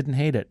said he didn't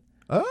hate it.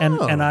 Oh.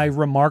 And I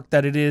remarked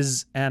that it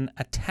is an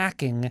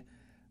attacking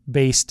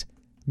based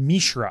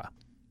Mishra.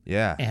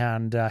 Yeah.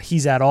 And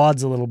he's at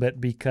odds a little bit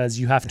because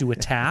you have to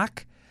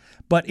attack.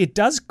 But it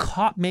does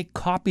make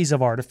copies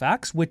of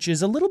artifacts, which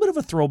is a little bit of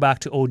a throwback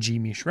to OG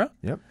Mishra.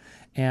 Yep.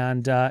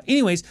 And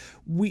anyways,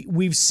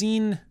 we've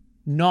seen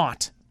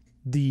not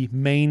the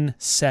main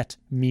set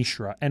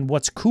Mishra. And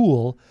what's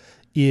cool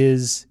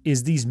is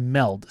these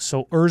meld.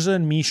 So Urza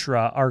and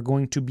Mishra are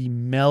going to be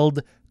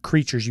meld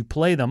creatures. You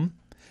play them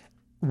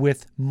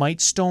with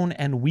Mightstone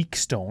and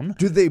Weakstone.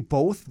 Do they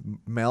both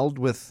meld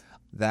with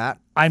that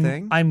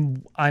thing?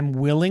 I'm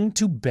willing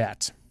to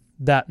bet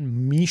that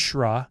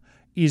Mishra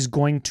is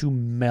going to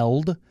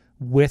meld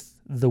with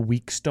the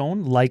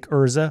Weakstone, like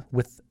Urza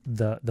with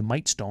the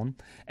Mightstone.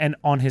 And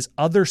on his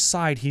other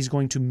side, he's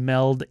going to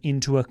meld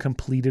into a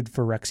completed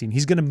Phyrexian.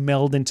 He's going to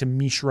meld into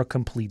Mishra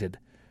completed.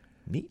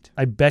 Neat.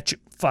 I bet you...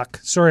 Fuck.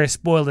 Sorry I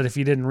spoiled it if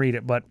you didn't read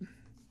it, but...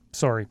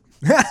 Sorry.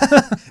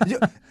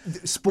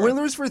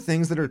 Spoilers for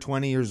things that are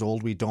 20 years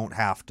old, we don't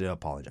have to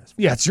apologize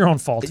for. Yeah, it's your own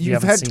fault if you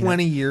You've haven't had seen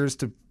 20 years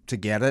to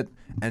get it,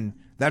 and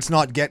that's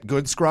not get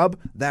good scrub.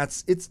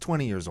 It's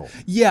 20 years old.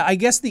 Yeah, I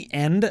guess the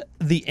end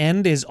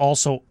is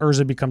also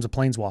Urza becomes a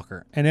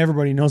planeswalker, and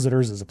everybody knows that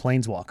Urza is a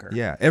planeswalker.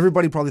 Yeah,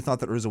 everybody probably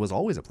thought that Urza was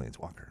always a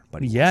planeswalker,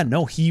 but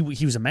he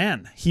was a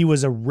man. He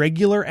was a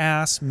regular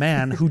ass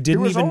man who he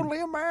didn't was even. only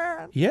a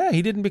man. Yeah,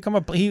 he didn't become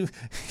a He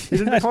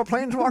didn't become a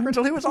planeswalker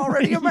until he was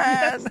already a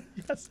man.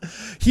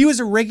 Yes. He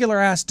was a regular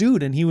ass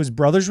dude, and he was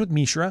brothers with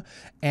Mishra,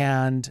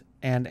 and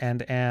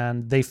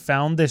they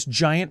found this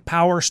giant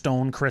power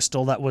stone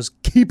crystal that was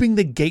keeping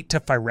the gate to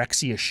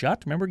Phyrexia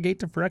shut. Remember Gate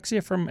to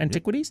Phyrexia from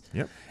Antiquities?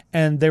 Yep.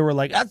 And they were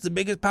like, that's the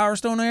biggest power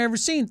stone I ever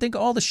seen. Think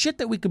of all the shit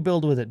that we could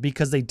build with it,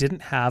 because they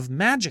didn't have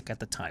magic at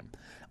the time.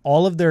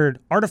 All of their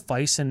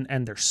artifice and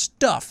their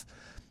stuff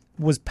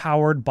was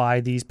powered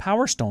by these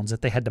power stones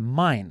that they had to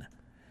mine.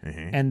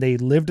 Mm-hmm. And they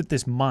lived at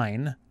this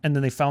mine, and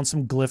then they found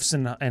some glyphs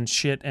and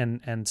shit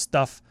and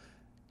stuff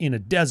in a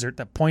desert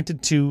that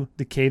pointed to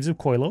the caves of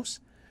Koilos.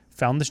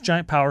 Found this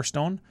giant power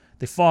stone.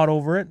 They fought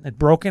over it. It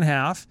broke in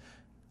half.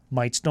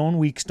 Mightstone,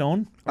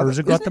 Weakstone.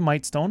 Urza got the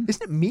Mightstone.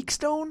 Isn't it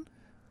Meekstone?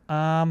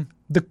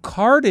 The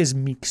card is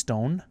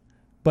Meekstone,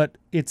 but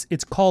it's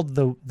called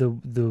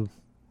the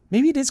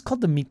maybe it is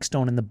called the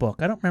Meekstone in the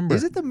book. I don't remember.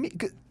 Is it the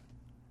Meek?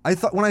 I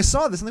thought when I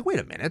saw this, I'm like, wait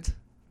a minute.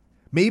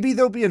 Maybe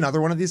there'll be another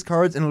one of these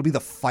cards, and it'll be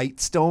the Fight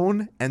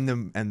Stone and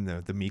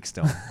the Meek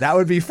Stone. That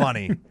would be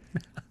funny.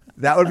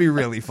 That would be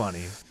really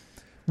funny.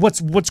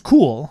 What's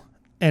cool,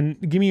 and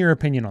give me your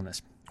opinion on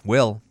this.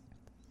 Will.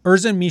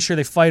 Urza and Mishra,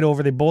 they fight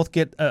over. They both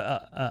get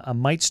a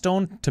Might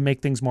Stone to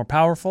make things more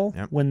powerful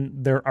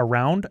when they're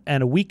around,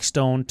 and a Weak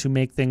Stone to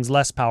make things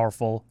less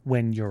powerful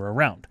when you're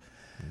around.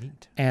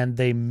 Neat. And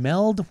they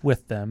meld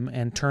with them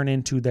and turn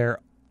into their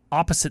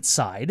opposite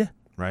side.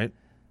 Right.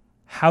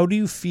 How do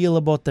you feel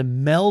about the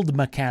meld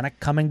mechanic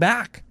coming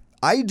back?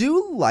 I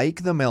do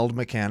like the meld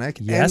mechanic.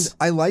 Yes. And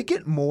I like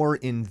it more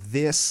in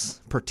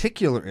this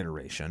particular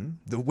iteration,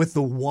 with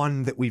the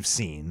one that we've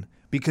seen,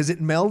 because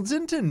it melds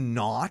into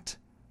not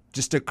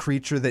just a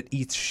creature that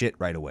eats shit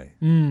right away.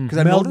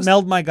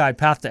 Meld my guy,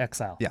 Path to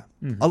Exile. Yeah.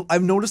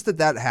 I've noticed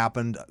that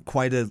happened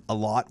quite a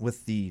lot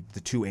with the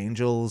two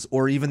angels,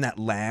 or even that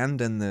land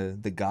and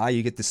the guy.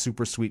 You get the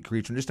super sweet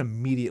creature and just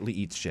immediately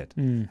eats shit.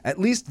 At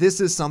least this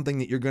is something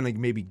that you're going to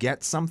maybe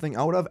get something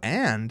out of,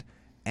 and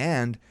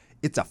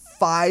it's a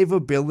 5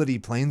 ability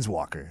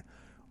planeswalker,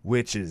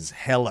 which is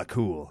hella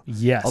cool.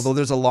 Yes. Although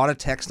there's a lot of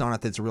text on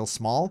it that's real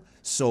small,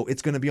 so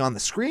it's going to be on the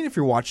screen if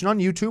you're watching on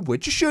YouTube,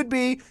 which you should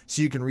be,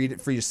 so you can read it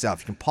for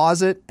yourself. You can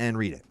pause it and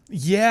read it.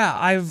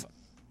 Yeah,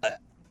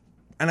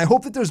 And I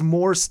hope that there's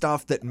more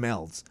stuff that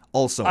melds.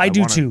 Also, I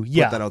do wanna too,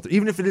 yeah. Put that out there.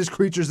 Even if it is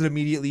creatures that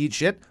immediately eat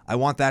shit, I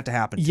want that to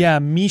happen. Yeah,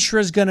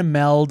 Mishra's going to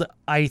meld.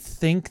 I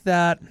think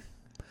that...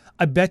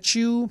 I bet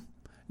you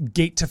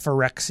Gate to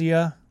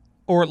Phyrexia,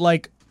 or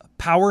like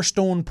Power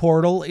Stone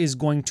Portal is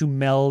going to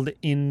meld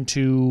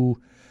into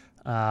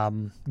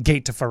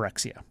Gate to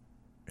Phyrexia.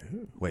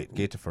 Wait,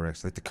 Gate to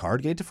Phyrexia? Like the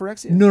card Gate to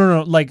Phyrexia?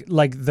 No. Like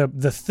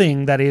the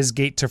thing that is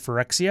Gate to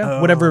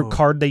Phyrexia. Whatever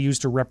card they use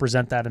to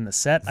represent that in the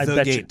set. I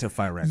bet Gate to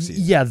Phyrexia.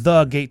 Yeah,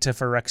 the Gate to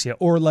Phyrexia.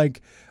 Or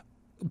like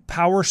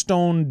Power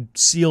Stone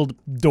Sealed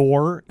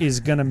Door is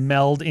going to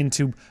meld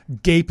into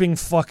Gaping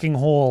Fucking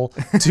Hole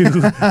to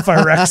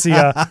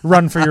Phyrexia.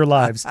 Run for your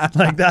lives.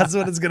 Like that's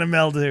what it's going to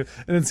meld to.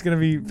 And it's going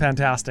to be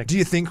fantastic. Do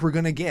you think we're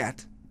going to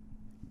get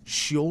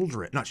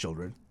not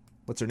Shieldred,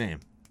 what's her name?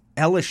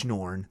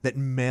 Elishnorn that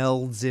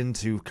melds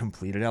into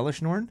completed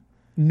Elishnorn?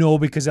 No,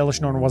 because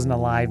Elishnorn wasn't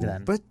alive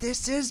then. But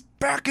this is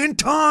back in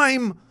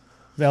time.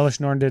 Elesh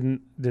Norn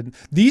didn't.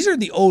 These are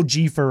the OG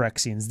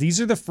Phyrexians. These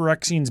are the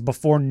Phyrexians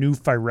before New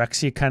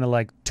Phyrexia kind of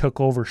like took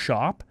over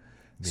shop.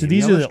 So Maybe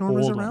these are the Elesh Norn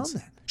was old around ones.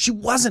 then. She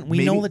wasn't.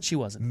 We know that she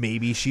wasn't.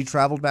 Maybe she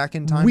traveled back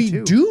in time We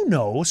too. do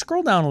know.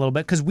 Scroll down a little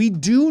bit because we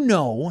do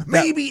know that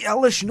Maybe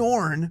Elesh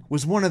Norn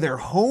was one of their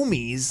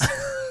homies,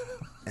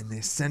 and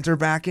they sent her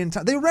back in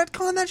time. They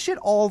retcon that shit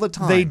all the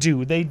time. they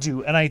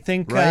do, and I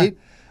think right?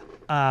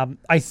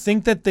 I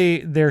think that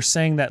they're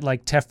saying that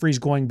like Teferi's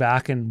going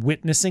back and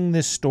witnessing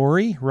this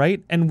story,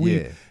 right? And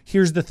Yeah.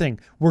 here's the thing: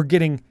 we're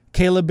getting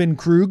Kayla bin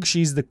Krug.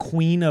 She's the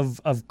queen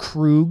of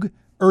Krug.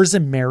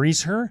 Urza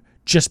marries her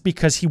just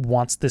because he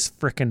wants this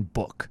frickin'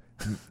 book.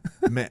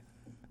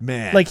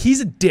 Man, Like he's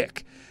a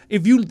dick.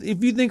 If you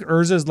think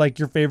Urza is like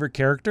your favorite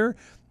character,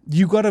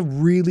 you got to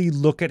really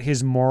look at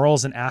his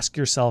morals and ask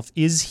yourself: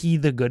 is he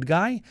the good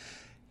guy?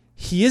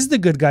 He is the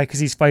good guy because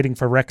he's fighting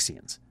for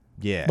Rexians.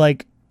 yeah,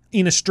 Like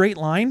in a straight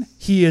line,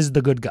 he is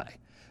the good guy.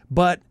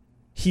 But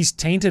he's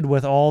tainted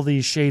with all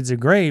these shades of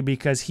gray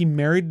because he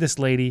married this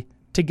lady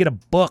to get a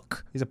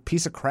book. he's a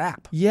piece of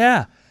crap.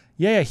 Yeah.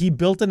 He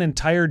built an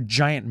entire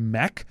giant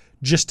mech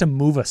just to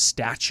move a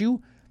statue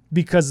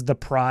because the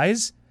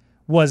prize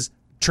was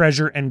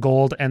treasure and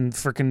gold and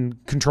freaking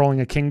controlling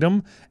a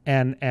kingdom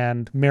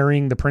and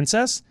marrying the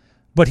princess.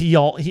 But he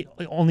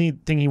only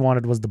thing he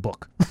wanted was the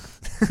book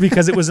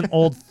because it was an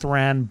old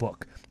Thran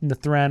book. And the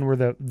Thran were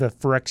the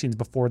Phyrexians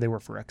before they were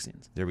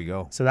Phyrexians. There we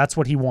go. So that's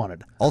what he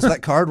wanted. Also,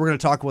 that card, we're going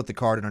to talk about the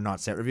card in our not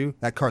set review.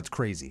 That card's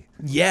crazy.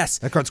 Yes.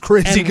 That card's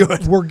crazy And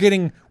good. We're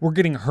getting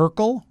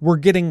Hercule. We're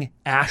getting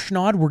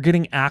Ashnod. We're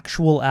getting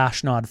actual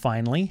Ashnod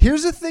finally.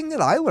 Here's the thing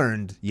that I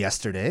learned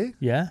yesterday.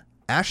 Yeah.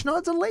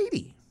 Ashnod's a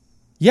lady.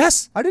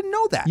 Yes. I didn't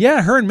know that.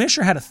 Yeah, her and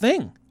Mishra had a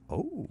thing.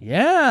 Oh.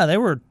 Yeah, they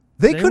were.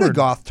 They could were- have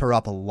gothed her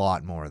up a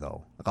lot more,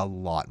 though. Like a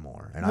lot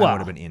more. And I Well, would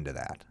have been into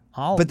that.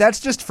 I'll- But that's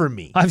just for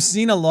me. I've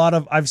seen a lot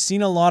of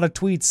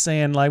tweets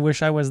saying, "I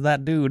wish I was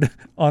that dude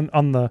on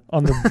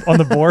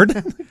the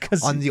board."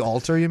 'Cause- On the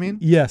altar, you mean?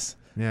 yes,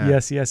 Yeah.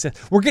 yes.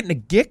 We're getting a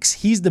Gix.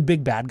 He's the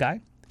big bad guy.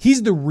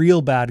 He's the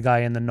real bad guy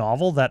in the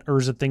novel that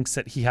Urza thinks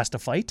that he has to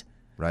fight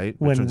Right?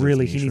 Which when one's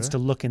really with he needs Mishra? to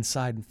look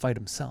inside and fight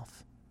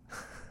himself.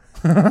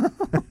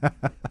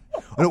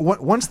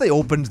 Once they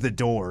opened the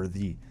door,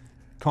 the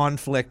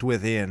conflict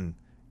within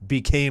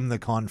became the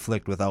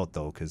conflict without,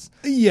 though, because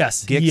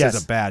Yes, Gix yes.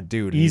 is a bad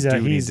dude. He's You a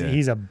do need to-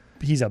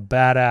 he's a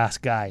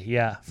badass guy.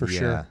 Yeah, for Yeah.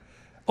 sure.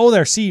 Oh,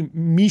 there. See,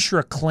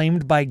 Mishra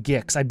claimed by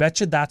Gix. I bet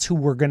you that's who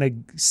we're gonna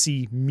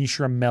see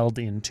Mishra meld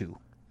into.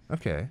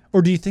 Okay.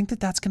 Or do you think that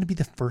that's gonna be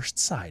the first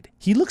side?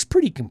 He looks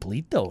pretty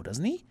complete though,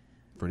 doesn't he?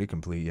 Pretty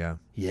complete, yeah.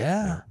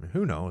 Yeah.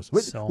 Who knows?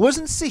 So-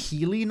 Wasn't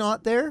Sahili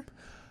not there?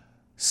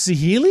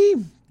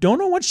 Sahili, don't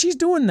know what she's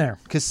doing there.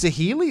 Because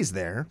Sahili's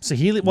there.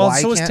 Sahili, well,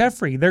 Why so is can't-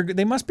 Teferi.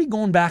 They must be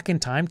going back in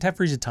time.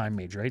 Teferi's a time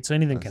mage, right? So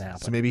anything can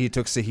happen. So maybe he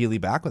took Sahili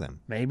back with him.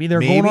 Maybe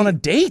they're going on a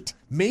date.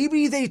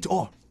 Maybe they.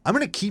 I'm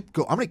gonna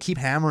keep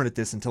hammering at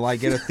this until I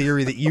get a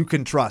theory that you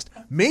can trust.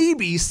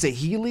 Maybe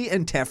Sahili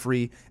and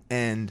Teferi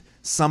and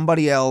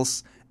somebody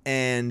else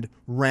and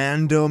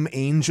random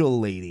angel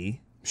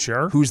lady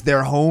Sure. who's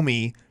their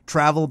homie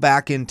travel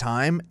back in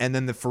time, and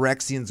then the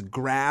Phyrexians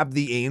grab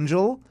the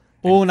angel.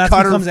 Oh, and that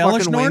cut her becomes Elesh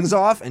fucking Norn? wings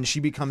off, and she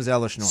becomes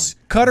Elesh Norn.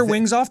 Cut her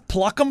wings off,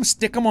 pluck them,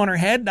 stick them on her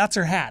head. That's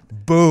her hat.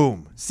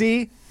 Boom.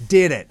 See?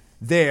 Did it.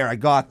 There, I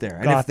got there.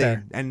 And Got if they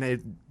there. and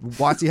if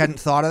WotC hadn't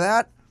thought of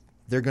that,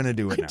 they're gonna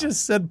do it now.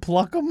 Just said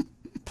pluck them.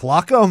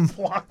 Pluck them.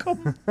 Pluck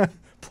them.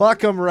 Pluck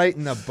them right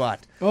in the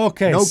butt.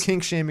 Okay. No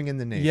kink shaming in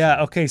the nation.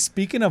 Yeah, okay.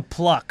 Speaking of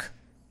pluck,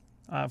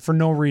 for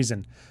no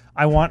reason,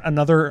 I want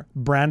another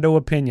Brando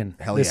opinion.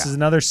 Hell This yeah. is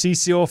another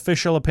CCO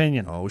official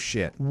opinion. Oh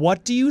shit.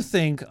 What do you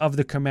think of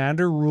the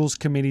Commander Rules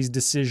Committee's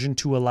decision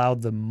to allow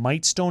the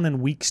Might Stone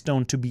and Weak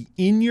Stone to be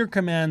in your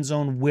command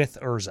zone with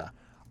Urza?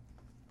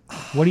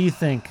 What do you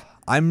think?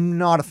 I'm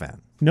not a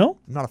fan. No?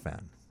 I'm not a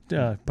fan.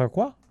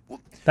 Pourquoi?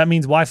 That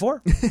means why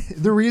for?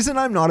 The reason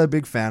I'm not a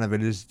big fan of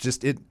it is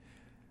just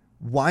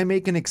why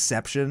make an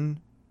exception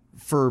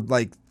for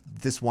like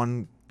this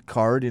one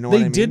card? You know what I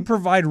They mean? did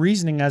provide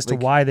reasoning as to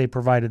Like- why they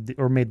provided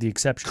or made the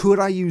exception. Could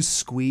I use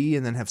Squee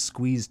and then have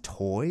Squee's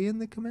toy in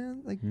the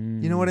command? Like, you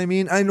know what I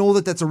mean? I know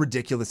that that's a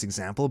ridiculous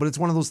example, but it's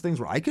one of those things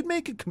where I could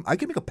make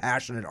a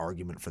passionate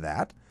argument for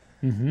that.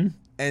 Mm-hmm.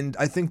 And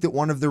I think that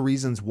one of the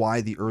reasons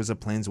why the Urza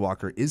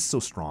Planeswalker is so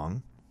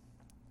strong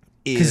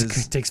Because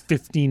is it takes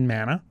 15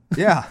 mana.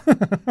 yeah,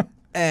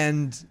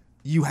 and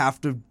you have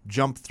to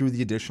jump through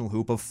the additional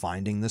hoop of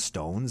finding the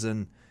stones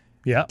and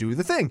Yeah. do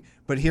the thing.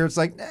 But here it's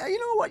like, you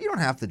know what? You don't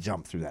have to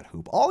jump through that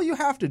hoop. All you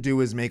have to do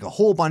is make a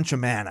whole bunch of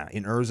mana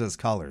in Urza's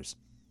colors.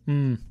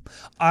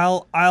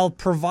 I'll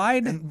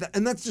provide.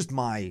 And that's just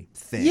my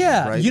thing.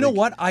 Yeah, right? you know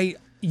Like, what?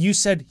 You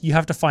said you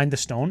have to find the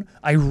stone.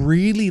 I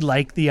really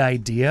like the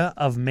idea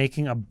of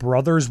making a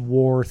Brothers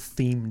War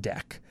theme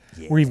deck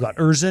where you've got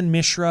Urza and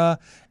Mishra,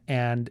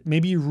 and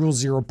maybe you rule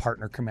 0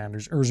 partner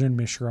commanders. Urza and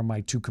Mishra are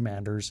my 2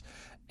 commanders,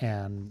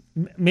 and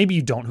maybe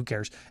you don't. Who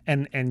cares?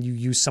 And you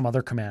use some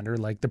other commander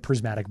like the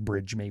Prismatic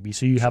Bridge, maybe.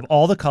 So you have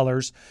all the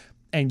colors,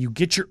 and you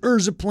get your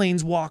Urza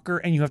Planeswalker,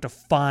 and you have to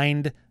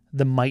find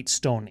the Might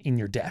Stone in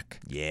your deck.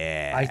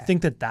 Yeah. I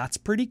think that's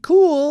pretty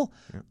cool.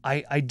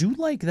 I do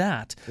like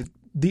that.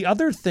 The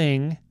other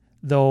thing,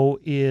 though,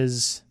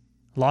 is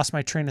lost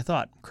my train of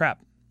thought.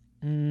 Crap.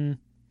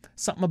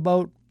 Something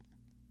about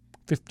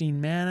 15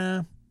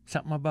 mana.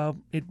 Something about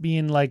it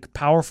being like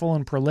powerful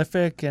and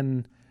prolific,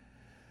 and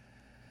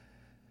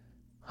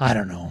I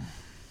don't know.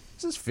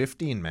 This is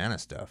 15 mana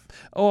stuff.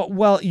 Oh,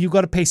 well, you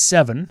got to pay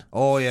 7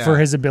 for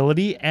his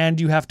ability, and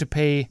you have to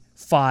pay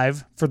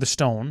 5 for the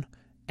stone,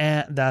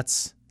 and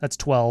that's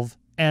 12,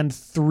 and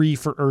 3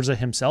 for Urza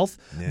himself.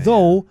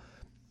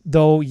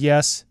 Though,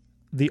 yes,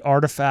 the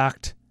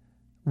artifact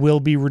will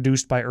be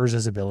reduced by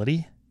Urza's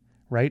ability,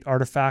 right?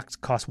 Artifacts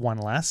cost 1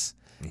 less,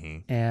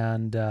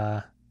 and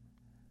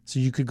so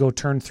you could go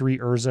turn 3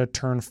 Urza,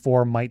 turn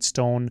 4 Might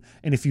Stone,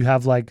 and if you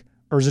have like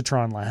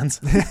Urzatron lands,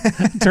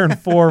 turn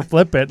 4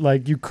 flip it,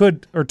 like you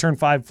could, or turn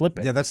 5 flip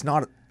it. Yeah, that's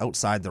not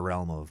outside the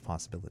realm of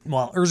possibility.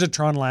 Well,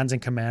 Urzatron lands in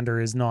Commander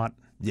is not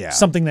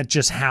something that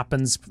just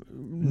happens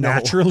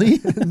naturally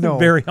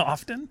very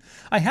often.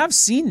 I have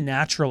seen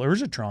natural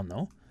Urzatron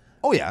though.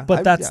 Oh yeah,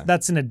 but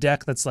that's in a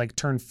deck that's like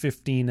turn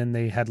 15 and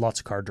they had lots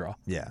of card draw.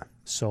 Yeah.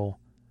 So,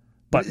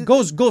 but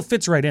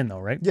fits right in though,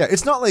 right? Yeah,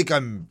 it's not like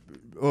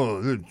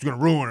it's gonna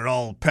ruin it.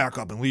 I'll pack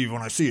up and leave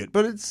when I see it.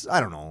 But I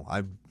don't know.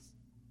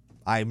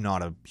 I'm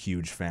not a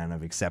huge fan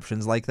of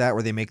exceptions like that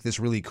where they make this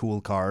really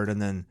cool card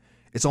and then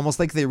it's almost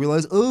like they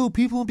realize,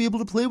 people won't be able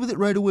to play with it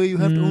right away. You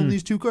have to own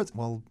these 2 cards.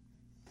 Well,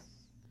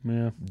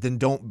 then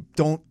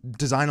don't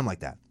design them like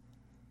that.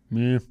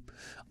 Yeah.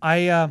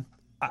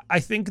 I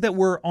think that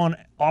we're on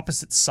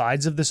opposite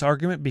sides of this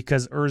argument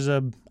because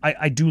Urza,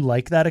 I do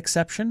like that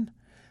exception.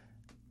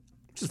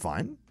 Which is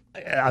fine.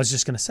 I was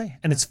just going to say,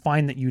 and it's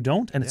fine that you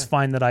don't, and it's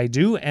fine that I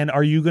do. And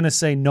are you going to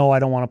say, no, I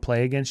don't want to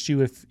play against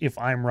you if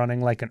I'm running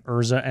like an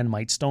Urza and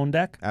Might Stone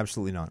deck?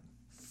 Absolutely not.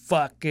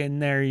 Fucking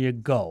there you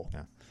go.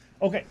 Yeah.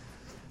 Okay.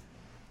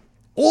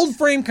 Old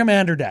frame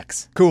Commander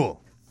decks.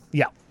 Cool.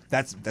 Yeah.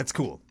 That's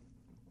cool.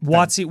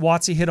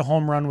 WotC hit a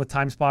home run with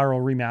Time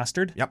Spiral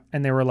Remastered. Yep.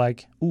 And they were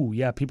like, ooh,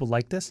 yeah, people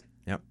like this.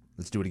 Yep.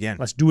 Let's do it again.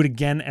 Let's do it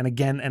again and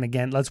again and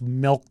again. Let's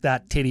milk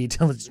that titty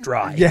till it's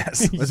dry.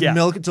 Yes. Let's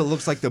milk it till it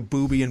looks like the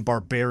booby in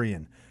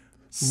Barbarian.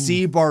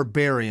 See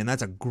Barbarian.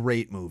 That's a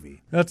great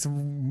movie. Let's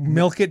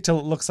milk it till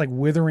it looks like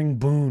Withering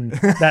Boon,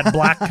 that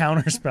black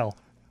counterspell.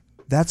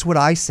 That's what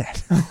I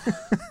said.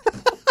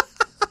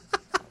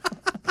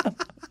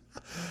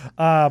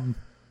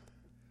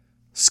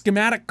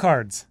 Schematic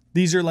cards.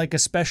 These are like a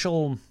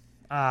special...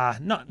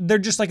 they're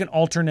just like an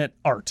alternate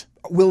art.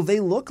 Will they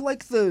look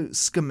like the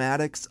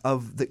schematics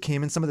that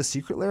came in some of the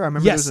Secret Lair? I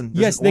remember there's an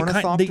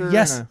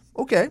Ornithopter.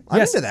 Okay,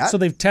 I'm into that. So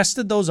they've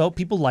tested those out.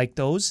 People like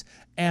those,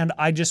 and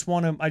I just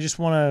want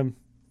to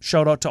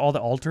shout out to all the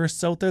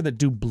altarists out there that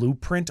do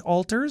blueprint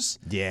altars.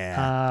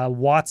 Yeah.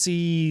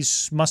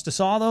 WotC must have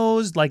saw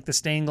those, like the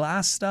stained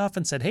glass stuff,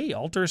 and said, "Hey,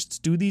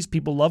 altarists do these.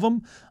 People love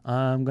them.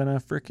 I'm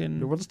gonna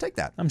We'll just take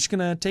that. I'm just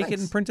gonna take it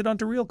and print it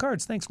onto real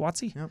cards. Thanks,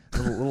 WotC." Yep.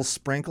 Little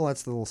sprinkle.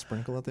 That's the little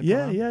sprinkle that they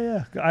Yeah, put on.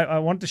 yeah. I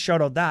wanted to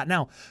shout out that.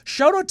 Now,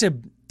 shout out to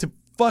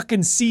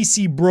fucking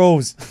CC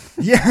Bros.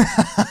 Yeah.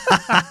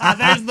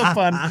 There's the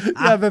fun.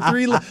 Yeah, the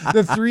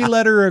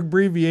 3-letter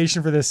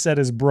abbreviation for this set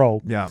is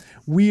bro. Yeah.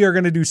 We are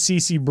going to do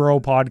CC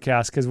Bro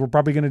podcast because we're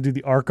probably going to do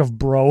the arc of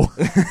bro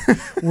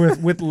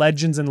with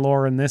legends and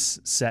lore in this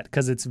set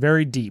because it's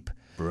very deep.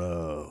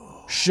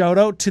 Bro. Shout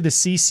out to the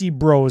CC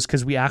Bros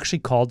because we actually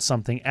called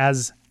something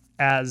as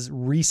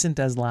recent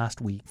as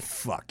last week.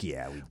 Fuck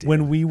yeah, we did.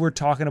 When we were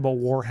talking about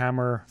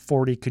Warhammer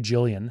 40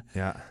 Kajillion.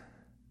 Yeah.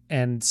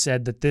 And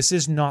said that this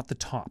is not the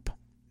top.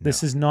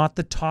 This is not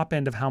the top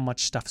end of how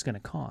much stuff's going to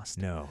cost.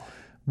 No.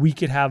 We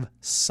could have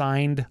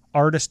signed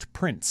artist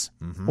prints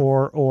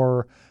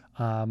or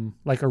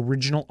like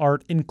original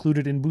art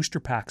included in booster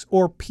packs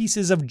or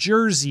pieces of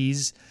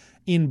jerseys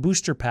in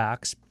booster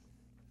packs.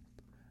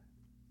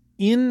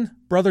 In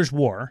Brothers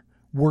War,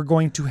 we're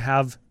going to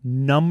have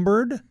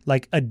numbered,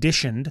 like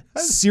editioned,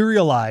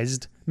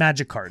 serialized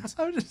Magic cards.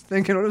 I was just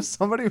thinking, what if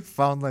somebody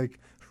found like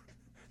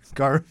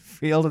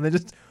Garfield and they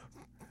just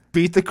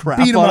beat the crap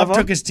Beat him out up, of him,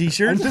 took his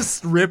t-shirt, and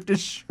just ripped his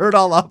shirt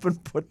all up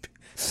and put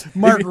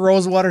Mark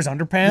Rosewater's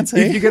underpants.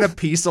 If you get a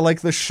piece of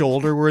like the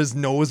shoulder where his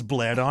nose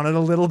bled on it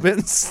a little bit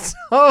and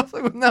stuff,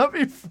 like, wouldn't that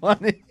be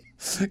funny?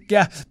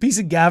 Yeah, piece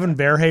of Gavin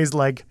Verhey's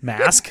like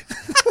mask.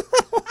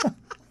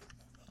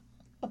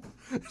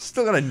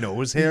 Still got a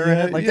nose hair in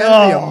it. Like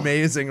that'd be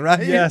amazing,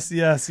 right? Yes.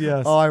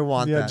 Oh, I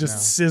want that. Yeah, just now.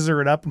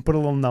 scissor it up and put a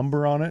little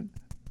number on it.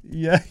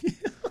 Yeah.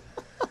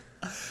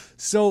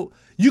 So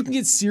you can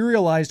get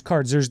serialized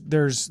cards.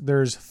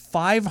 There's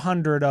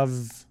 500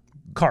 of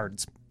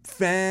cards.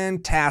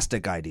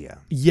 Fantastic idea.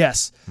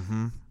 Yes.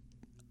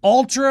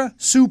 Ultra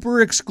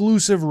super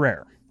exclusive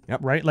rare. Yep.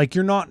 Right? Like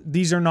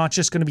these are not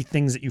just going to be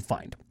things that you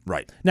find.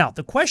 Right. Now,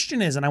 the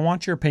question is, and I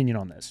want your opinion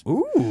on this.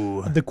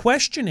 Ooh. The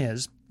question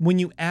is, when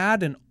you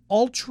add an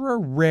ultra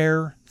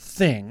rare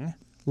thing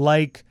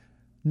like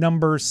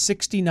number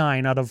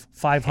 69 out of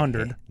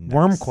 500 Nice.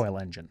 Wormcoil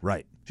Engine.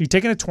 Right. So you're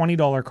taking a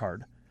 $20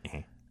 card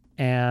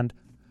and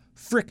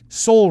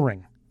Soul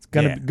Ring. It's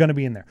gonna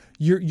be in there.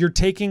 You're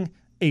taking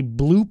a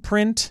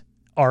blueprint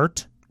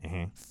art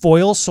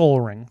foil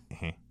Soul Ring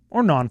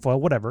or non-foil,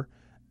 whatever,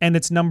 and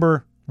it's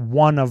number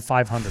 1 of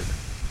 500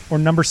 or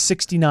number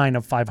 69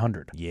 of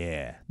 500.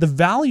 Yeah. The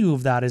value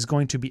of that is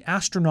going to be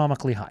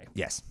astronomically high.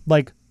 Yes.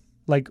 Like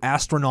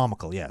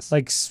astronomical, yes.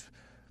 like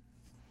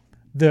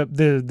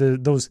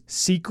those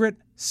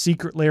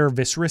secret layer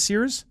Viscera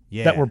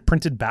that were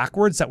printed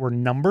backwards, that were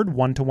numbered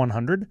 1 to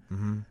 100.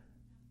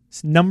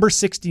 Number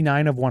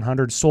 69 of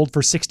 100 sold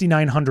for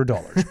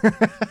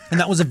 $6,900. And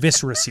that was a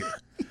Viscera Seer.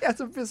 Yeah, it's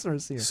a Viscera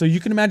Seer. So you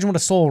can imagine what a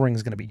Soul Ring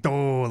is going to be.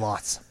 Oh,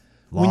 lots.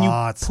 When you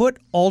put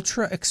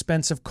ultra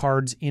expensive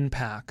cards in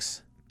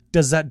packs,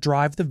 does that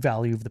drive the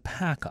value of the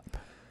pack up?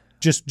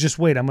 Just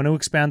wait. I'm going to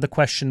expand the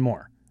question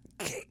more.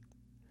 Okay.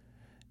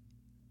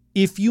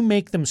 If you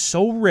make them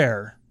so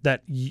rare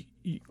that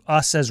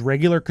us as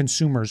regular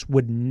consumers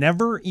would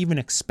never even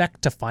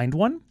expect to find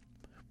one,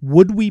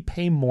 would we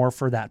pay more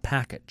for that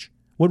package?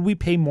 Would we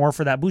pay more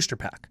for that booster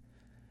pack?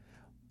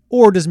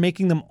 Or does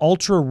making them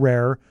ultra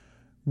rare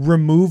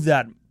remove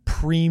that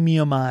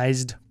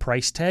premiumized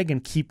price tag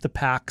and keep the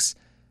packs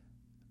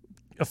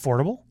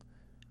affordable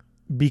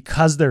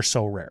because they're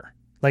so rare?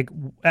 Like,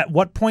 at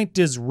what point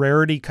does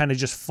rarity kind of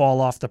just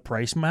fall off the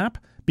price map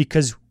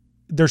because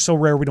they're so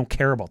rare we don't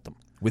care about them?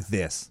 With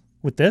this?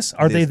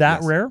 Are they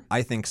that yes. rare?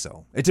 I think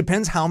so. It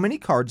depends how many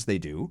cards they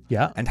do.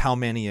 Yeah. And how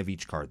many of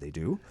each card they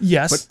do.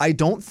 Yes. But I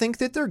don't think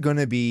that they're going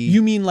to be...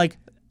 You mean like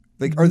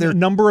are there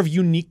number of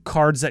unique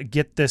cards that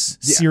get this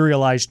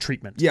serialized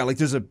treatment? Yeah, like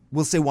there's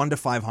we'll say 1 to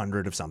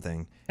 500 of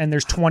something. And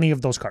there's 20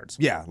 of those cards.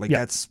 Yeah,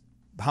 that's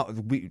how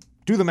we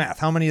do the math.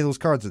 How many of those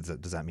cards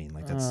does that mean?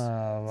 Like that's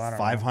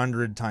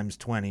 500 times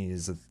 20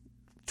 is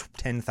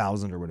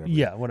 10,000 or whatever.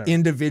 Yeah, whatever.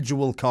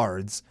 Individual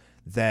cards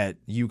that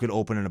you could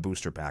open in a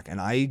booster pack. And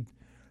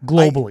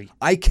globally,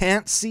 I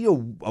can't see a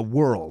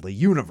world, a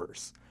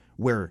universe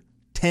where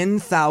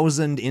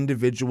 10,000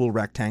 individual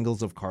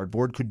rectangles of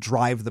cardboard could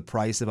drive the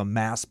price of a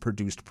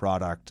mass-produced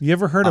product. You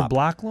ever heard of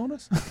Black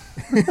Lotus?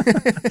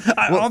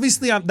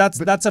 Obviously,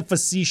 that's a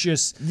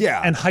facetious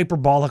and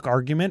hyperbolic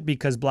argument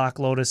because Black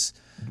Lotus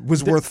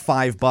was worth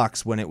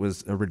 $5 when it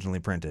was originally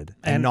printed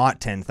and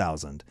not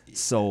 10,000.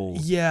 So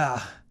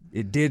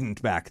it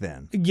didn't back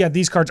then. Yeah,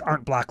 these cards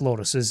aren't Black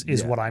Lotus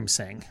is what I'm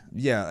saying.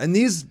 Yeah, and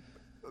these...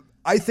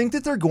 I think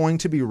that they're going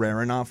to be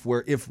rare enough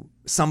where if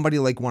somebody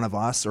like one of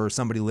us or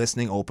somebody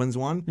listening opens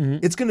one,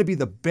 it's going to be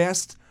the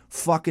best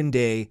fucking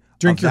day.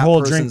 Drink your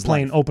whole drink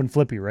playing Open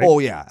Flippy, right? Oh,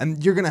 yeah.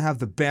 And you're going to have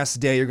the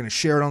best day. You're going to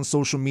share it on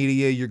social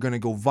media. You're going to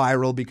go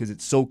viral because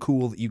it's so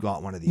cool that you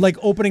got one of these. Like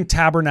opening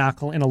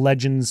Tabernacle in a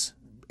Legends,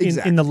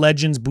 in the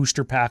Legends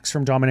booster packs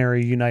from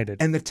Dominaria United.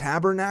 And the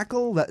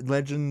Tabernacle, that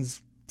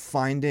Legends...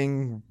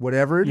 finding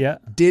whatever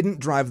didn't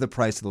drive the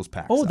price of those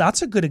packs. Oh,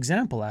 that's a good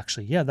example,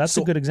 actually. Yeah, that's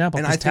a good example.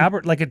 And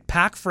like a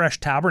pack fresh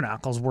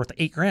Tabernacle is worth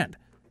 $8,000.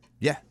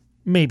 Yeah,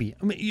 maybe.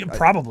 I mean,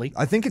 probably.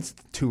 I think it's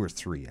 2 or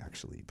 3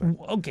 actually.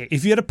 But. Okay,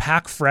 if you had a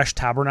pack fresh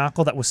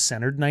Tabernacle that was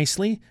centered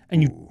nicely,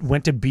 and you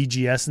went to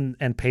BGS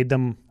and paid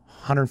them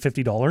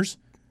 $150,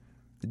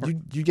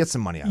 you get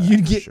some money out of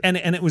it. Sure. And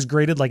it was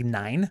graded like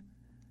 9.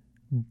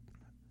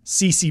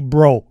 CC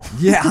bro.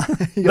 Yeah.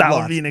 That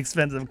would be an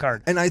expensive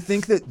card. And I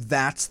think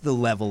that's the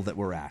level that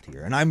we're at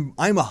here. And I'm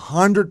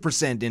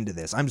 100% into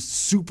this. I'm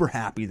super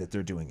happy that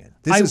they're doing it.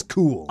 This is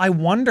cool. I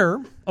wonder,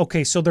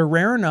 okay, so they're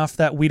rare enough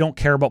that we don't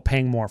care about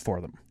paying more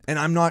for them. And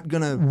I'm not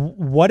going to...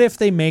 What if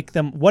they make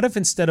them... What if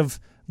instead of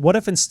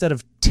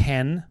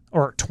 10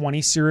 or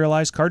 20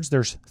 serialized cards,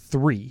 there's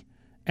 3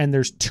 and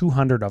there's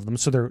 200 of them.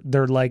 So they're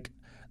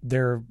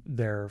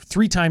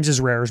 3 times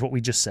as rare as what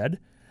we just said.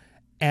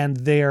 And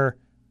they're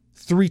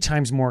 3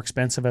 times more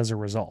expensive as a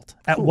result.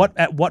 Cool.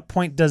 At what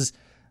point does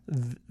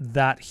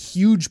that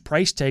huge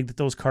price tag that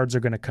those cards are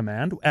going to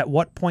command? At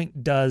what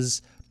point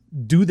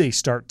do they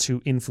start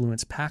to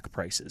influence pack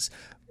prices?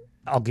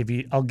 I'll give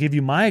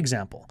you my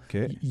example.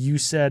 Okay. You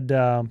said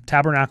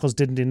Tabernacles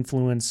didn't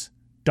influence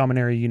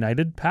Dominaria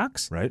United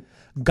packs, right?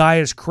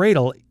 Gaia's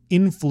Cradle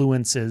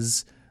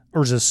influences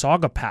Urza's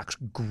Saga packs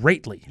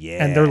greatly.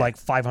 Yeah. And they're like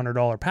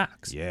 $500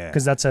 packs. Yeah.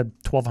 Because that's a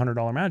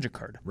 $1,200 Magic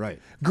card. Right.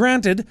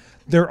 Granted,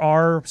 there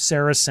are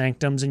Sarah's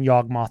Sanctums and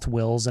Yawgmoth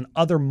Wills and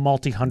other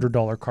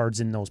multi-$100 cards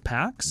in those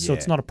packs. So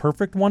it's not a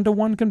perfect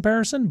one-to-one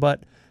comparison,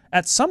 but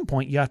at some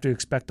point you have to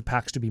expect the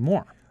packs to be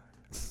more.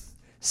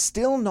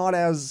 Still not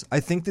as... I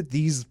think that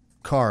these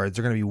cards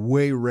are going to be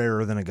way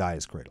rarer than a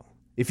Gaia's Cradle.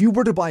 If you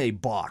were to buy a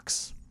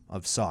box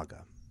of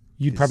Saga...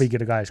 You'd probably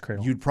get a Gaia's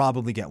Cradle. You'd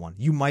probably get one.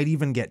 You might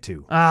even get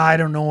 2. I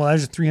don't know.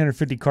 There's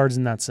 350 cards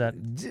in that set.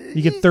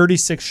 You get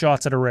 36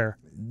 shots at a rare.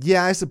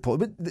 Yeah, I suppose.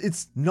 But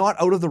it's not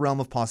out of the realm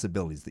of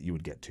possibilities that you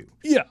would get 2.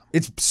 Yeah.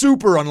 It's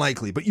super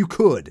unlikely, but you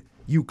could.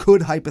 You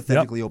could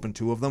hypothetically open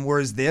 2 of them,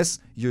 whereas this,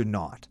 you're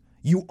not.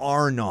 You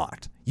are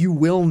not. You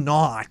will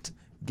not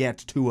get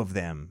 2 of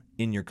them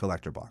in your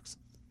collector box.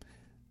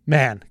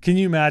 Man, can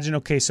you imagine?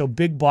 Okay, so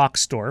big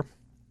box store.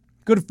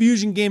 Go to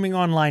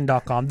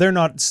FusionGamingOnline.com. They're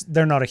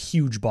not a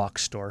huge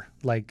box store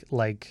like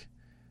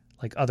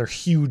like other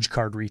huge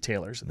card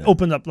retailers.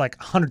 Opened up like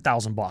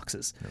 100,000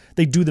 boxes.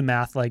 They do the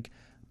math like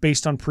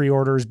based on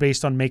pre-orders,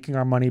 based on making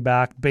our money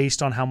back,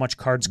 based on how much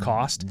cards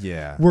cost.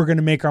 Yeah. We're going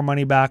to make our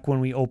money back when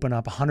we open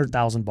up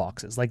 100,000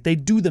 boxes. Like they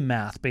do the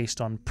math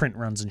based on print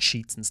runs and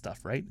sheets and stuff,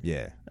 right?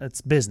 Yeah.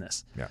 It's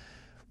business. Yeah.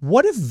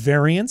 What if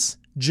variance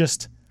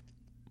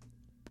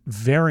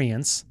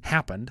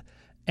happened,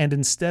 and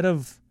instead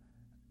of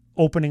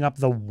opening up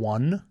the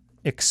one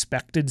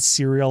expected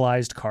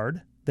serialized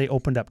card, they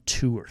opened up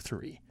 2 or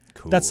 3.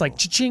 Cool. That's like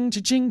cha-ching,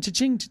 cha-ching,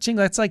 cha-ching, cha-ching.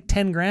 That's like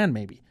 10 grand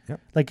maybe. Yep.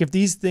 Like if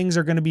these things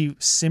are going to be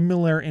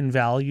similar in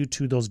value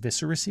to those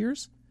Viscera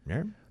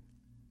Yeah.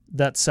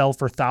 that sell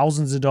for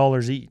thousands of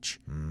dollars each,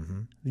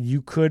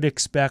 you could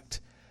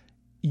expect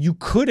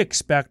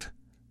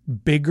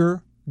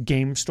bigger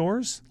game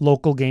stores,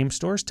 local game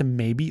stores, to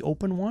maybe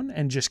open one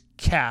and just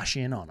cash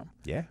in on them.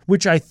 Yeah.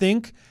 Which I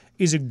think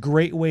is a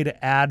great way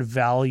to add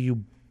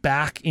value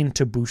back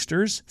into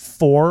boosters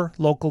for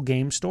local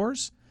game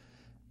stores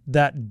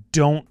that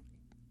don't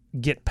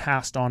get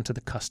passed on to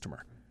the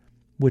customer,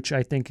 which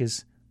I think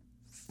is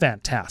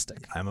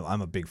fantastic. I'm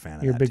a big fan of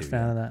that. You're a big too,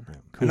 fan of that. Yeah.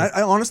 Cool. And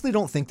I honestly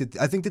don't think that,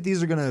 I think that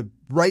these are going to,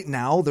 right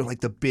now, they're like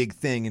the big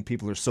thing and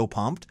people are so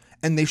pumped,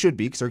 and they should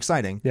be because they're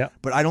exciting. Yeah.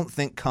 But I don't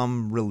think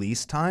come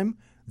release time,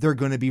 they're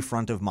going to be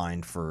front of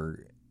mind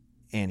for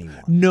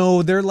anyone.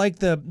 No, they're like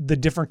the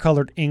different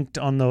colored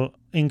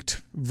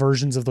inked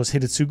versions of those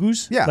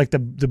Hitotsugus. Yeah. Like the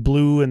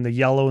blue and the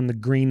yellow and the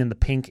green and the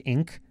pink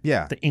ink.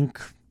 Yeah. The ink,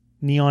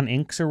 neon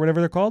inks or whatever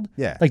they're called.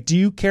 Yeah. Like, do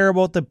you care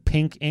about the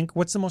pink ink?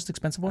 What's the most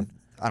expensive one?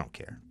 I don't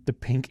care. The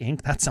pink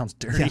ink? That sounds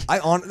dirty.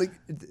 Yeah.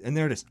 And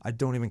there it is. I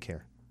don't even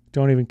care.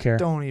 Don't even care.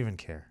 Don't even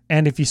care.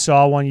 And if you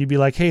saw one, you'd be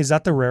like, hey, is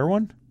that the rare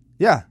one?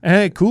 Yeah.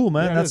 Hey, cool,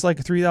 man. Yeah, it That's is. like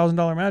a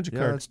 $3,000 Magic Yeah,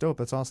 card. that's dope.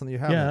 That's awesome that you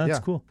have Yeah, it. that's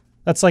cool.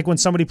 That's like when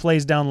somebody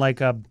plays down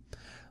like a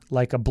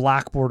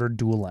black border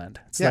dual land.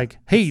 It's Yeah. like,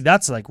 hey,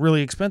 that's like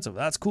really expensive.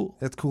 That's cool.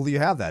 That's cool that you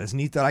have that. It's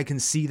neat that I can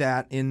see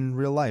that in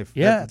real life.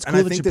 Yeah, it's and cool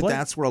I that think you that play.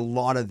 that's where a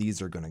lot of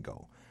these are going to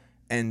go.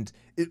 And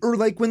or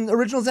like when the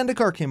original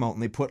Zendikar came out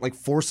and they put like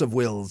Force of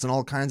Wills and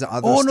all kinds of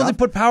other Oh, stuff. no, they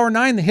put Power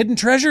 9, the Hidden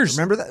Treasures.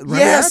 Remember that? Remember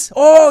Yes. that?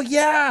 Oh,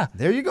 yeah.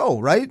 There you go,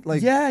 right?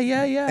 Like Yeah.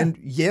 And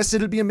yes,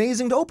 it'd be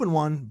amazing to open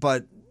one,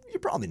 but you're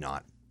probably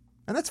not.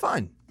 And that's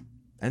fine.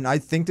 And I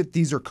think that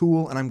these are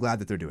cool, and I'm glad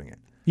that they're doing it.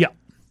 Yeah.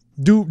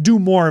 Do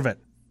more of it.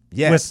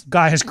 Yes. With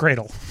Gaia's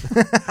Cradle.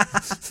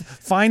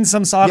 Find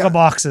some Saga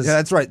boxes. Yeah,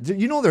 that's right.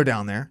 You know they're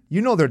down there.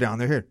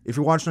 Here, if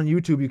you're watching on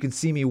YouTube, you can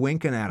see me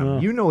winking at them.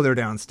 You know they're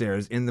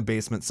downstairs in the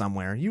basement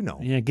somewhere. You know.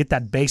 Yeah, get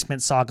that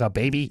basement Saga,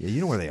 baby. Yeah,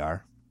 you know where they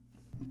are.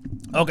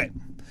 Okay.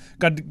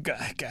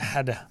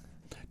 Had to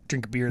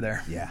drink a beer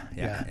there.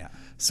 Yeah.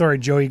 Sorry,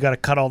 Joe, you got to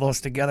cut all those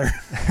together.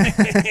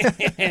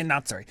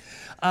 Not sorry.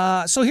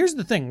 So here's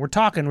the thing. We're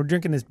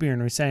drinking this beer,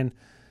 and we're saying,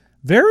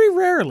 very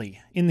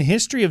rarely in the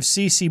history of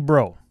CC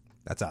Bro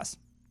That's us.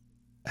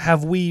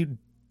 have we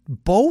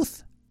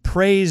both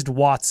praised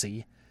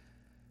WotC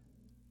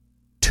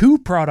 2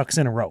 products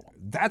in a row.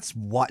 That's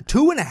what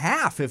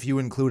 2.5 if you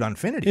include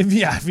Unfinity. If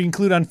you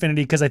include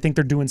Unfinity, because I think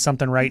they're doing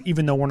something right,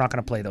 even though we're not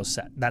going to play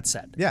that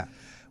set. Yeah.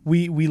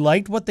 We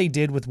liked what they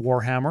did with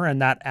Warhammer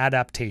and that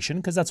adaptation,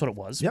 because that's what it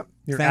was. Yep.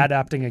 You're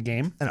adapting a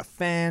game. And a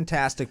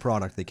fantastic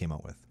product they came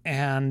out with.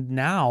 And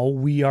now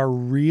we are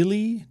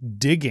really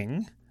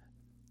digging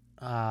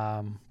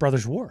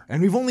Brothers War.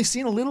 And we've only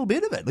seen a little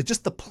bit of it. Like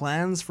just the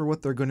plans for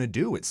what they're going to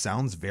do. It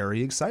sounds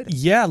very exciting.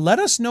 Yeah, let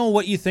us know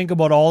what you think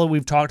about all that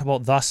we've talked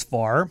about thus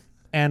far.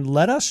 And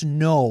let us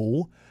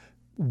know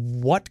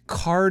what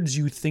cards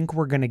you think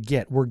we're going to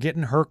get. We're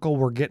getting Hercule.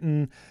 We're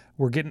getting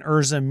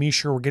Urza,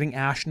 Mishra. We're getting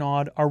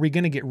Ashnod. Are we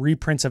going to get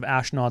reprints of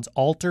Ashnod's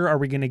Altar? Are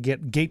we going to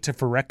get Gate to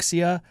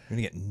Phyrexia? We're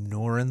going to get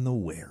Norin the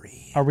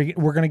Wary.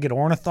 We're going to get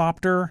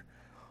Ornithopter?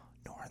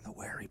 Norin the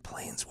Wary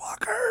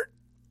Planeswalker.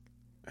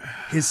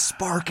 His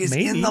spark is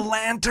Maybe. in the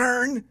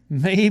lantern.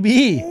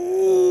 Maybe.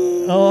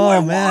 Ooh, Oh, I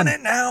man. want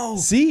it now.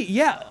 See,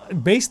 yeah,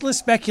 baseless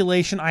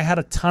speculation. I had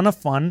a ton of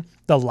fun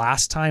the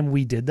last time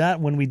we did that,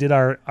 when we did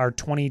our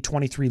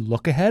 2023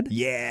 look ahead.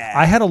 Yeah.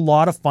 I had a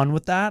lot of fun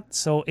with that.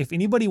 So if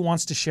anybody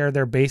wants to share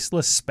their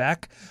baseless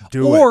spec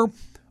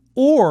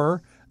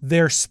or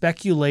their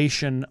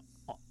speculation,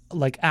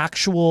 like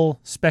actual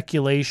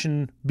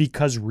speculation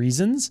because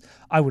reasons,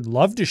 I would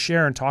love to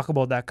share and talk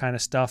about that kind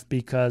of stuff,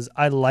 because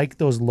I like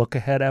those look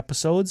ahead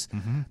episodes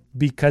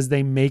because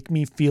they make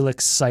me feel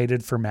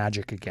excited for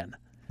Magic again.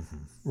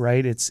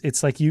 Right?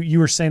 It's like you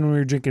were saying when we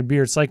were drinking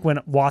beer, it's like when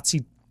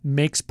WotC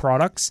makes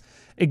products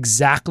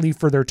exactly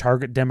for their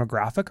target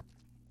demographic.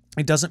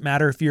 It doesn't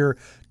matter if you're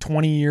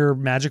 20-year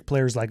Magic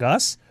players like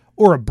us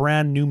or a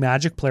brand new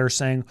Magic player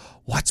saying,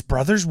 what's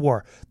Brothers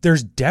War?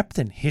 There's depth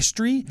and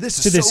history This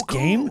is to this so cool.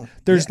 game.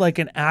 There's like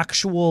an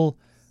actual,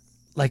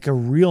 like a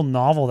real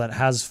novel that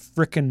has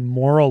frickin'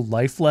 moral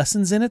life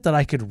lessons in it that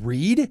I could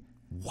read.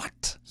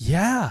 What?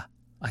 Yeah,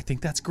 I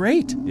think that's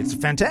great. It's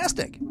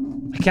fantastic.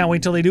 I can't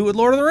wait till they do it with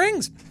Lord of the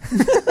Rings.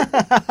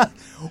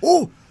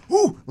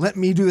 Ooh, let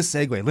me do the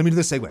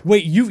segue.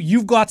 Wait,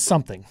 you've got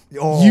something.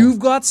 Oh. You've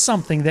got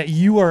something that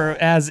you are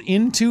as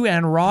into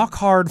and rock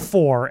hard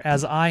for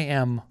as I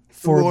am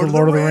for the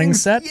Lord of the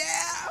Rings set. Yeah,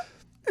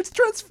 it's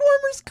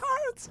Transformers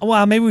cards.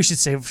 Well, maybe we should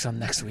save some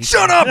next week.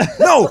 Shut up!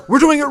 No, we're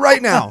doing it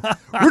right now.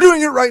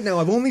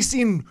 I've only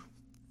seen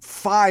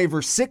 5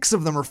 or 6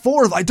 of them or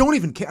 4 of them. I don't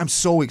even care. I'm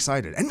so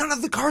excited. And none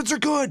of the cards are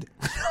good.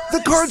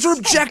 The cards are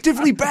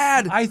objectively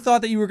bad. I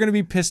thought that you were going to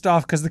be pissed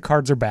off because the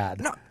cards are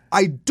bad. No,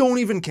 I don't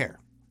even care.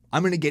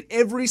 I'm going to get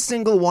every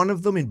single one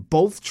of them in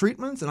both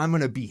treatments, and I'm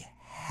going to be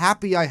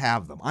happy I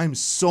have them. I'm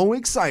so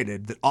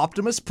excited that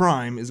Optimus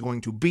Prime is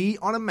going to be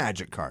on a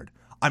Magic card.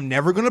 I'm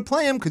never going to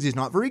play him because he's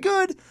not very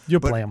good. You'll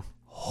play him.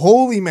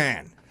 Holy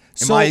man,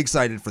 So, am I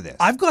excited for this.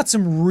 I've got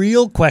some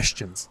real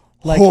questions.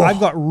 I've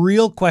got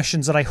real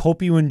questions that I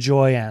hope you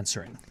enjoy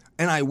answering.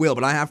 And I will,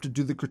 but I have to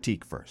do the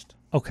critique first.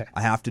 Okay.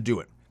 I have to do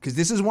it. Because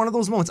this is one of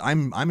those moments.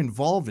 I'm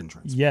involved in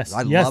Transformers. Yes,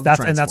 I yes, love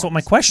that's Transformers. what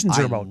my questions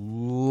are about. I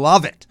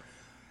love it.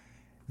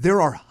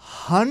 There are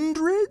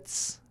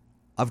hundreds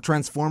of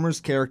Transformers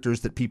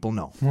characters that people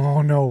know.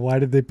 Oh no, why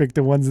did they pick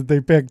the ones that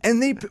they picked? And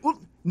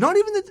not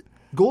even the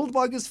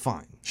Goldbug is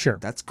fine. Sure.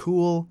 That's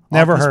cool.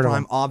 Never Optimus heard of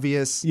Prime, him.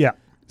 obvious. Yeah.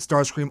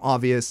 Starscream,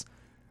 obvious.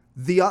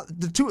 The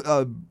two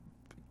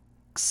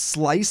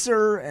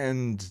Slicer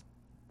and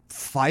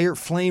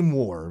Flame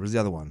War was the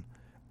other one,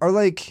 are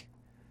like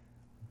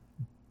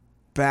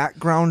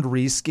background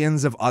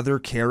reskins of other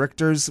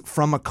characters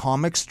from a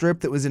comic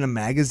strip that was in a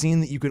magazine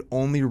that you could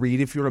only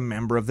read if you're a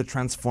member of the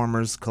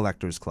Transformers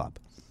Collectors Club.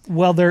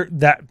 Well, there's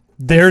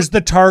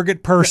the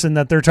target person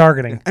that they're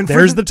targeting. And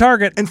there's the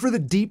target. And for the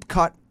deep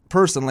cut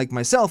person like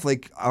myself,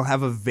 like I'll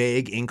have a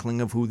vague inkling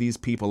of who these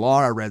people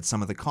are. I read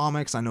some of the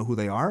comics. I know who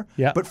they are.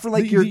 Yeah. But for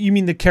like you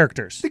mean the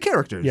characters? the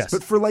characters. Yes.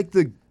 But for like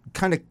the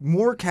kind of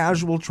more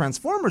casual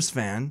Transformers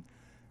fan,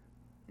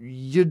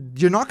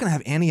 you're not going to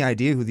have any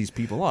idea who these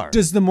people are.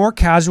 Does the more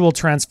casual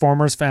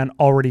Transformers fan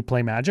already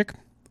play Magic?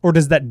 Or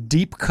does that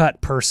deep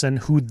cut person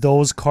who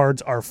those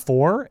cards are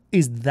for,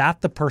 is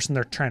that the person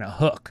they're trying to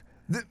hook?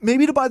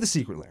 Maybe to buy the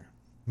Secret Lair.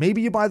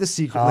 Maybe you buy the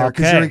Secret Lair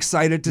because Okay. you're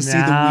excited to see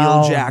the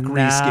Wheeljack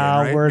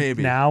reskin, right?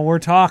 Maybe. Now we're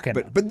talking.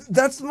 But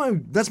that's my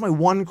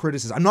one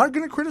criticism. I'm not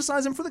going to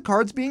criticize him for the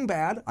cards being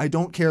bad. I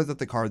don't care that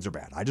the cards are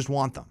bad. I just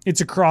want them.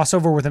 It's a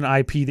crossover with an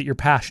IP that you're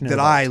passionate That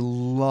about. I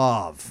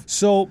love.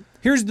 So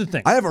here's the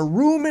thing. I have a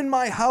room in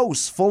my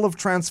house full of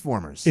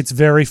Transformers. It's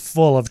very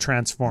full of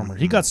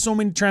Transformers. He got so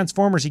many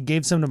Transformers, he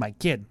gave some to my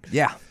kid.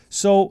 Yeah.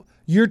 So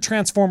you're a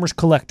Transformers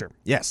collector.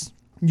 Yes.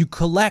 You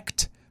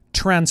collect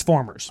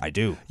Transformers. I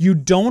do. You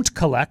don't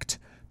collect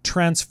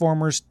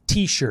Transformers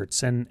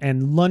t-shirts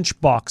and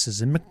lunch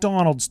boxes and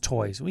McDonald's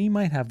toys. Well, you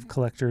might have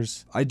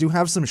collectors. I do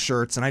have some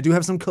shirts and I do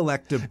have some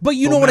collectible But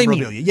you know what I mean.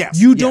 memorabilia. Yes.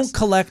 You yes. don't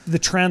collect the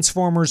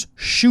Transformers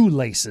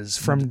shoelaces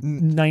from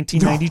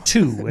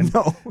 1992 and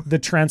No. the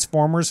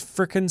Transformers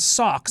frickin'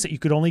 socks that you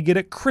could only get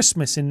at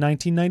Christmas in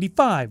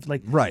 1995.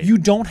 Like Right. you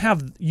don't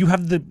have you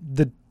have the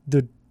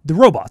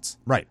robots.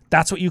 Right.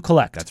 That's what you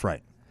collect. That's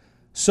right.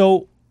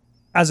 So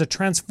as a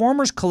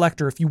Transformers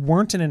collector, if you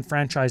weren't an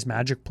enfranchised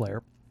Magic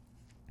player,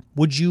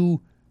 would you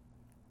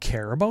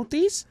care about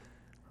these?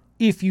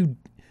 If you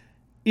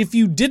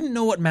didn't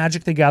know what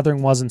Magic the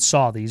Gathering was and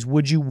saw these,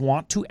 would you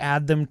want to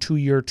add them to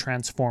your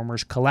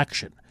Transformers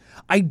collection?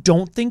 I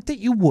don't think that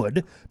you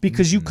would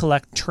because you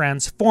collect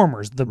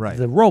Transformers, the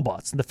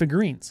robots and the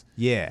figurines.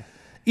 Yeah.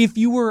 If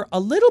you were a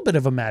little bit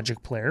of a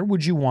Magic player,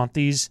 would you want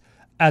these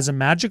as a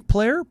Magic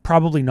player?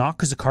 Probably not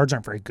because the cards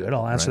aren't very good.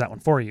 I'll answer that one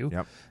for you.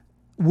 Yep.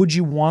 Would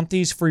you want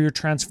these for your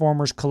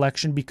Transformers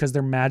collection because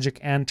they're Magic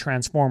and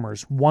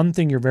Transformers? One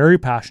thing you're very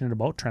passionate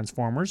about,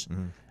 Transformers,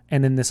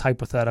 and in this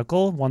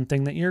hypothetical, one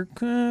thing that you're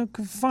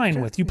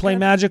fine with. You play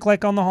Magic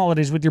like on the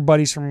holidays with your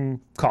buddies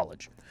from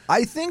college.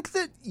 I think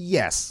that,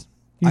 yes.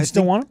 You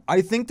still want them?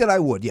 I think that I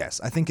would, yes.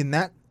 I think in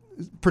that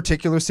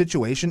particular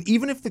situation,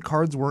 even if the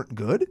cards weren't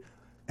good,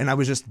 and I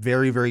was just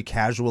very, very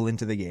casual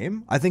into the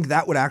game, I think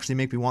that would actually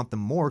make me want them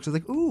more. Because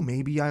like, ooh,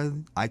 maybe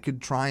I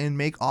could try and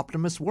make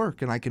Optimus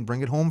work, and I can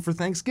bring it home for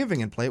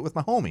Thanksgiving and play it with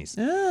my homies.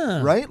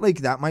 Yeah. Right? Like,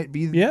 that might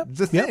be Yep,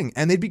 the thing.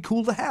 And they'd be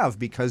cool to have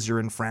because you're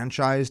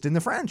enfranchised in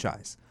the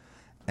franchise.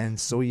 And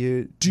so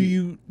Do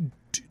you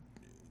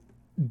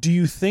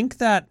think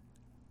that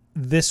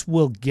this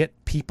will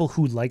get people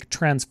who like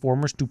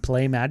Transformers to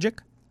play Magic?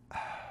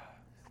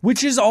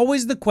 Which is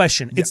always the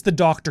question. It's the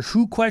Doctor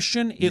Who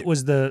question. It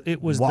was the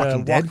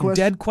Walking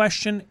Dead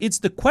question. It's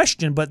the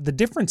question, but the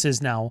difference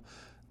is now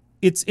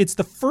it's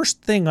the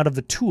first thing out of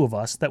the two of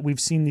us that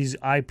we've seen these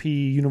IP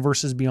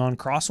universes beyond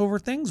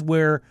crossover things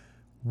where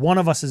one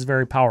of us is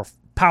very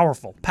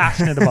powerful,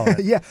 passionate about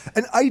it. Yeah,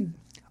 and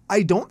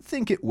I don't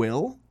think it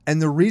will. And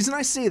the reason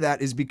I say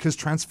that is because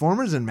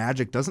Transformers and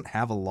Magic doesn't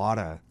have a lot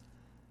of,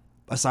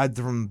 aside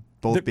from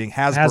both being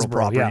Hasbro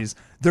properties,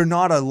 they're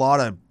not a lot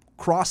of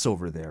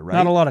crossover there, right?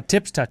 Not a lot of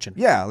tips touching.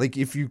 Yeah, like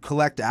if you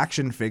collect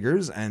action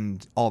figures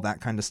and all that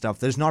kind of stuff,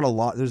 there's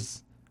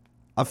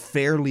a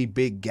fairly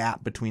big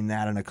gap between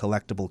that and a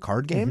collectible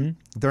card game.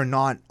 They're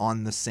not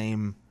on the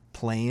same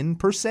playing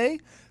per se.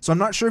 So I'm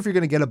not sure if you're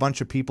going to get a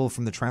bunch of people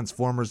from the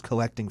Transformers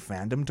collecting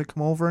fandom to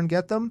come over and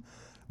get them,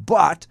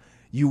 but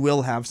you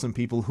will have some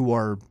people who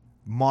are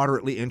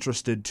moderately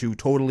interested to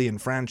totally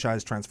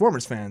enfranchised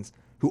Transformers fans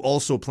who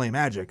also play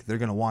Magic. They're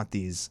going to want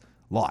these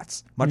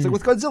lots, much like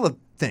with Godzilla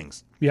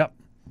things. Yep.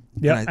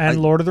 Yeah, And and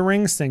I- Lord of the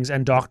Rings things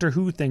and Doctor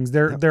Who things.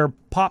 They're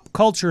pop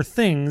culture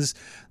things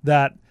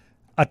that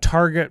a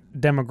target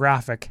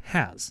demographic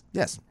has,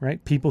 Yes.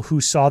 right? People who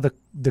saw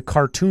the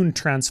cartoon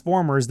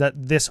Transformers that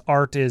this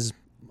art is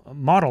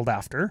modeled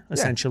after,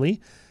 essentially,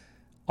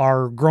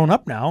 are grown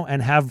up now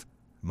and have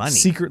Money.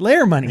 secret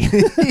lair money.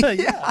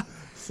 Yeah.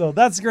 So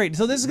that's great.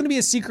 So this is going to be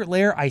a secret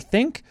lair, I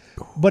think,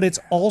 but it's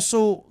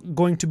also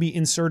going to be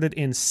inserted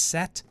in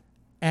set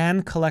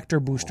and collector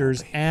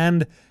boosters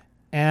and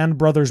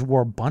Brothers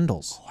War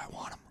bundles. I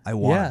want them. I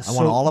want Yeah,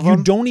 all of you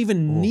them. don't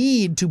even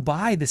need to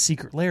buy the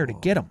secret lair to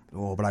get them.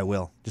 Oh, but I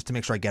will, just to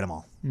make sure I get them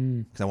all.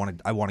 Because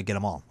I want to get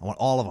them all. I want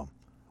all of them.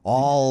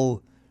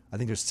 All, I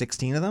think there's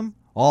 16 of them.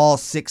 All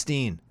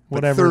 16. But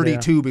Whatever they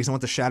are. 32 because I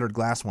want the shattered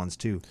glass ones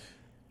too.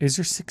 Is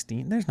there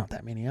 16? There's not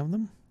that many of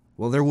them.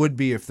 Well, there would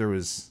be if there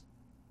was.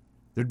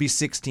 There'd be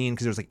 16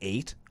 because there's like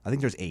 8. I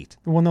think there's 8.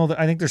 Well, no,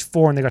 I think there's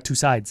 4 and they got 2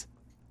 sides.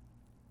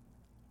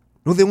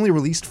 No, they only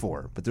released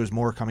 4, but there's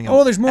more coming out.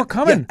 Oh, there's more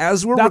coming. Yeah,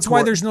 as we're That's why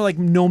record- there's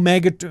no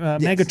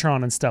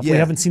Megatron and stuff. We Yeah.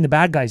 haven't seen the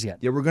bad guys yet.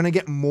 Yeah, we're going to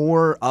get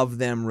more of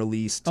them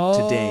released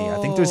today.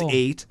 I think there's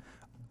 8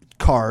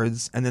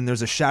 cards, and then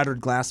there's a shattered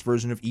glass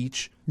version of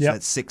each. So Yep.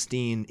 that's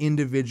 16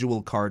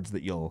 individual cards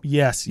that you'll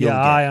Yes, you'll yeah,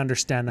 get. I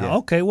understand now. Yeah.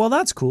 Okay, well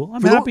that's cool.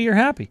 I'm For the- happy you're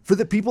happy. For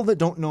the people that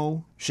don't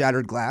know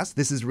shattered glass,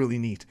 this is really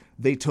neat.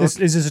 They took Is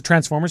this a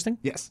Transformers thing?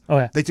 yes. Oh,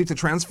 yeah. They took the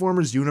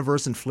Transformers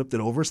universe and flipped it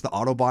over so the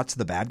Autobots are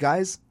the bad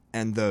guys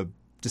and the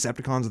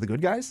Decepticons are the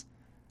good guys.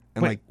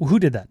 And Wait, who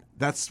did that?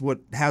 that's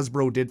what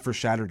Hasbro did for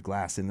Shattered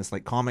Glass in this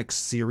like comics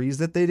series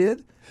that they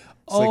did.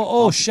 It's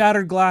like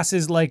Shattered Glass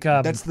is like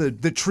that's the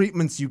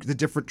treatments the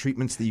different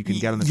treatments that you can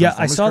get on the yeah,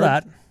 I Transformers saw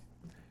cards.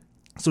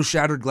 that. So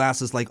Shattered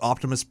Glass is like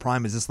Optimus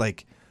Prime is this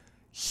like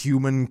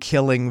human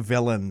killing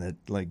villain that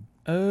like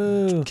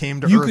Oh, came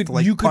to you Earth could- to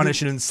like you could-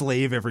 punish and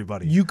enslave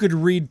everybody. You could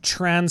read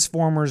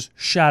Transformers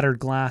Shattered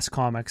Glass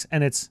comics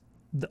and it's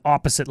the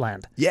opposite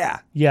land. yeah,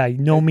 Yeah,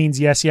 no means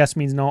yes, yes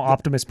means no.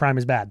 Optimus Prime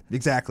is bad.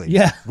 exactly.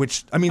 Yeah.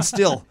 Which I mean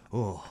still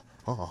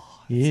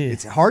Yeah.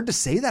 it's hard to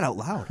say that out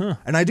loud.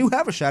 And I do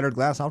have a Shattered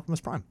Glass Optimus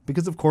Prime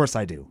because of course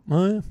I do.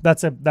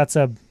 That's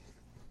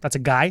a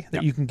guy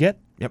that you can get.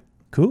 Yep.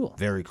 Cool.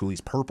 Very cool.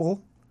 He's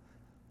purple.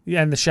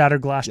 Yeah, and the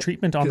Shattered Glass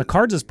treatment on the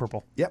cards is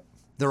purple. Yep.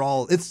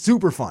 It's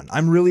super fun.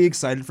 I'm really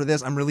excited for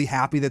this. I'm really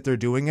happy that they're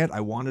doing it.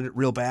 I wanted it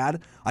real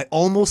bad. I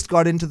almost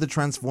got into the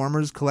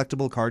Transformers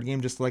collectible card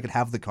game just so I could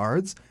have the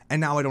cards, and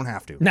now I don't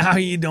have to. Now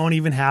you don't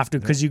even have to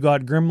because you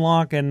got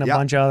Grimlock and a Yep.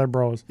 bunch of other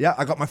bros. Yeah,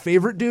 I got my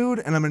favorite dude,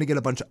 and I'm going to get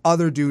a bunch of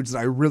other dudes that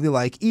I really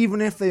like, even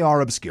if they are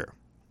obscure.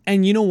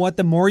 And you know what?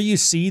 The more you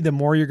see, the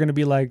more you're going to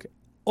be like,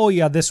 oh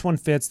yeah, this one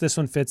fits, this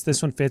one fits,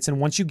 this one fits. And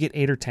once you get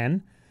 8 or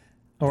 10,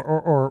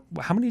 or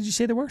how many did you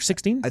say there were?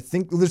 16? I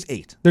think there's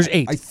 8. There's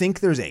 8. I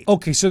think there's 8.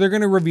 Okay, so they're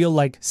going to reveal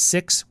like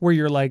 6 where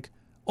you're like,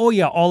 oh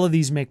yeah, all of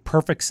these make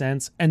perfect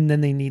sense. And then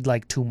they need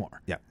like 2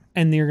 more. Yeah,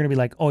 And you're going to be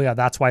like, oh yeah,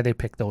 that's why they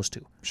picked those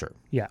 2. sure.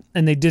 Yeah.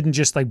 And they didn't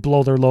just like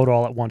blow their load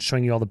all at once,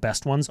 showing you all the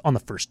best ones on the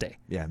first day.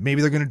 Yeah,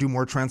 maybe they're going to do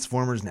more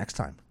Transformers next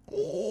time.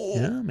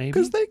 Yeah, maybe.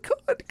 Because they could,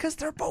 because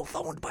they're both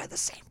owned by the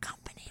same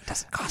company. It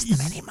doesn't cost them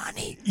any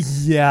money.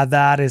 Yeah,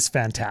 that is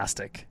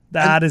fantastic.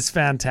 That is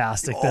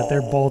fantastic that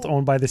they're both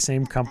owned by the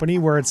same company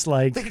where it's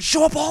like, They can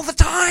show up all the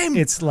time.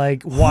 it's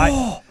like,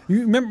 why?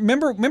 You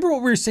remember what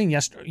we were saying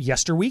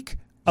yesterweek?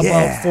 About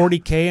Yeah.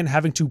 40K and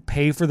having to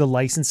pay for the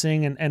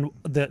licensing and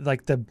the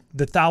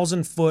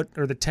 1,000-foot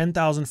or the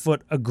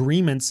 10,000-foot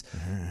agreements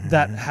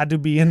that had to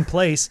be in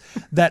place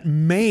that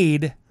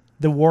made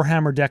the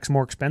Warhammer decks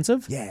more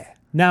expensive. Yeah.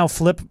 Now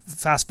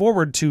fast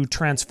forward to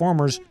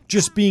Transformers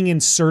just being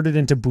inserted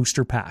into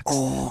booster packs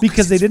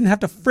because they didn't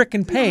have to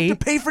frickin' pay, To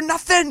pay for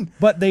nothing.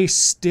 but they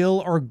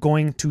still are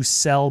going to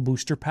sell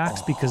booster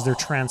packs because they're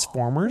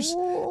Transformers,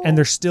 and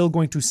they're still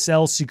going to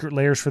sell secret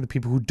layers for the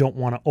people who don't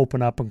want to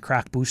open up and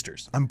crack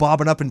boosters. I'm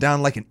bobbing up and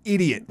down like an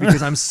idiot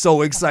because I'm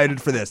so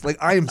excited for this. Like,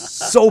 I am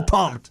so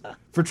pumped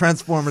for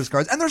Transformers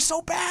cards. And they're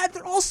so bad.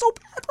 They're all so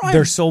bad, Brian.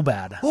 They're so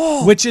bad,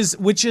 which is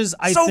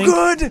I So think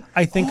good.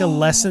 I think a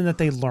lesson that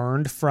they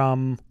learned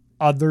from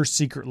other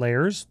secret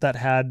layers that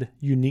had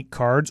unique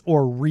cards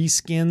or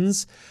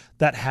reskins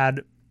that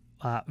had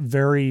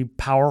very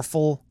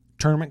powerful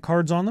tournament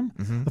cards on them.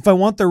 Mm-hmm. If I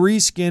want the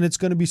reskin, it's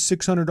going to be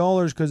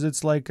 $600 because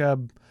it's like a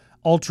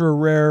ultra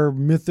rare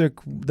mythic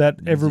that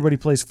everybody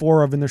plays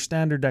 4 of in their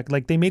standard deck.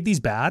 Like, they made these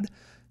bad,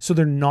 so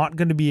they're not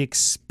going to be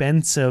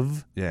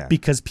expensive Yeah.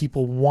 because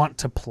people want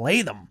to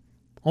play them.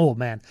 Oh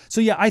man.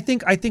 So yeah, I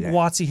think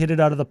WotC hit it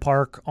out of the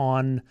park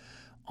on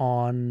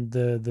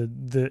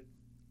the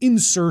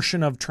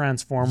insertion of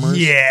Transformers.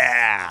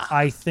 Yeah.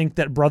 I think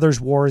that Brothers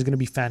War is going to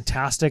be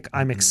fantastic.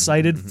 I'm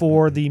excited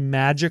for the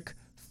Magic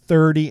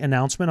 30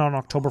 announcement on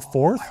October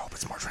 4th. I hope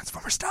it's more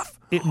Transformer stuff.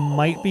 It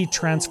might be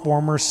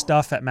Transformers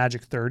stuff at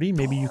Magic 30.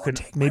 Maybe you could.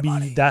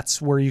 Maybe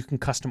that's where you can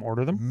custom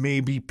order them.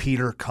 Maybe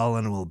Peter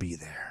Cullen will be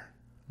there.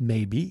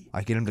 Maybe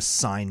I get him to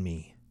sign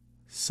me.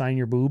 sign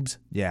your boobs.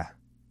 Yeah,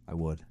 I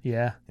would.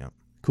 Yeah. Yep.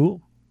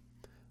 Cool.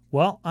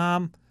 Well,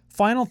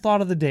 final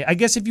thought of the day. I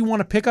guess if you want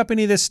to pick up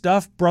any of this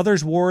stuff,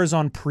 Brothers War is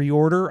on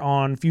pre-order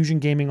on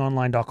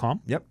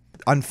FusionGamingOnline.com. Yep.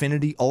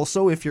 Unfinity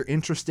also, if you're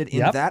interested in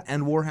that,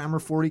 and Warhammer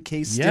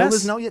 40k still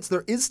isn't out yet. So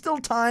there is still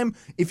time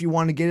if you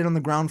want to get it on the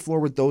ground floor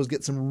with those,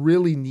 get some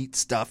really neat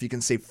stuff. You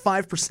can save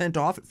 5%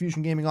 off at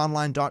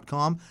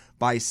FusionGamingOnline.com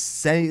by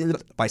sending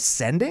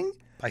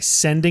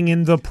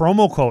in the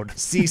promo code.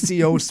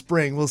 CCO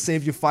Spring. We'll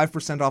save you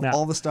 5% off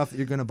all the stuff that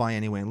you're going to buy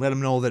anyway, and let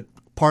them know that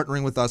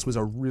partnering with us was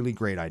a really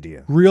great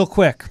idea. Real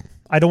quick.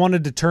 I don't want to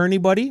deter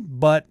anybody,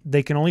 but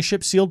they can only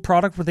ship sealed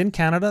product within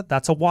Canada.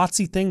 That's a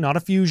WotC thing, not a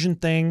Fusion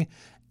thing.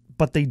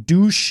 But they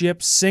do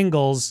ship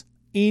singles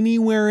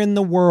anywhere in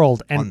the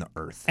world. And, on the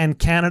earth. And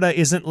Canada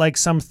isn't like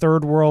some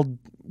third world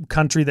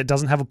country that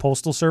doesn't have a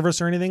postal service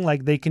or anything.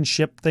 Like, they can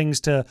ship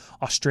things to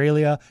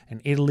Australia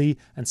and Italy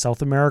and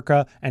South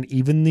America and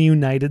even the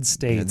United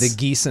States. Yeah, the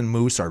geese and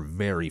moose are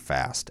very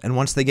fast. And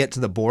once they get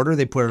to the border,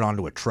 they put it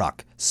onto a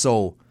truck.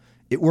 So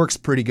it works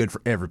pretty good for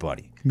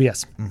everybody.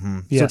 Yes. Mm-hmm.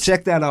 Yes. So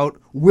check that out.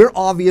 We're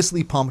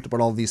obviously pumped about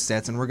all these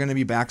sets, and we're going to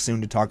be back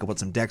soon to talk about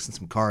some decks and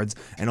some cards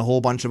and a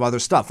whole bunch of other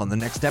stuff on the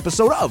next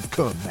episode of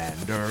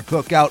Commander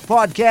Cookout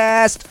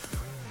Podcast.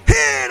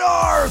 Hit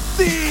our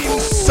theme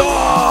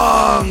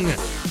song!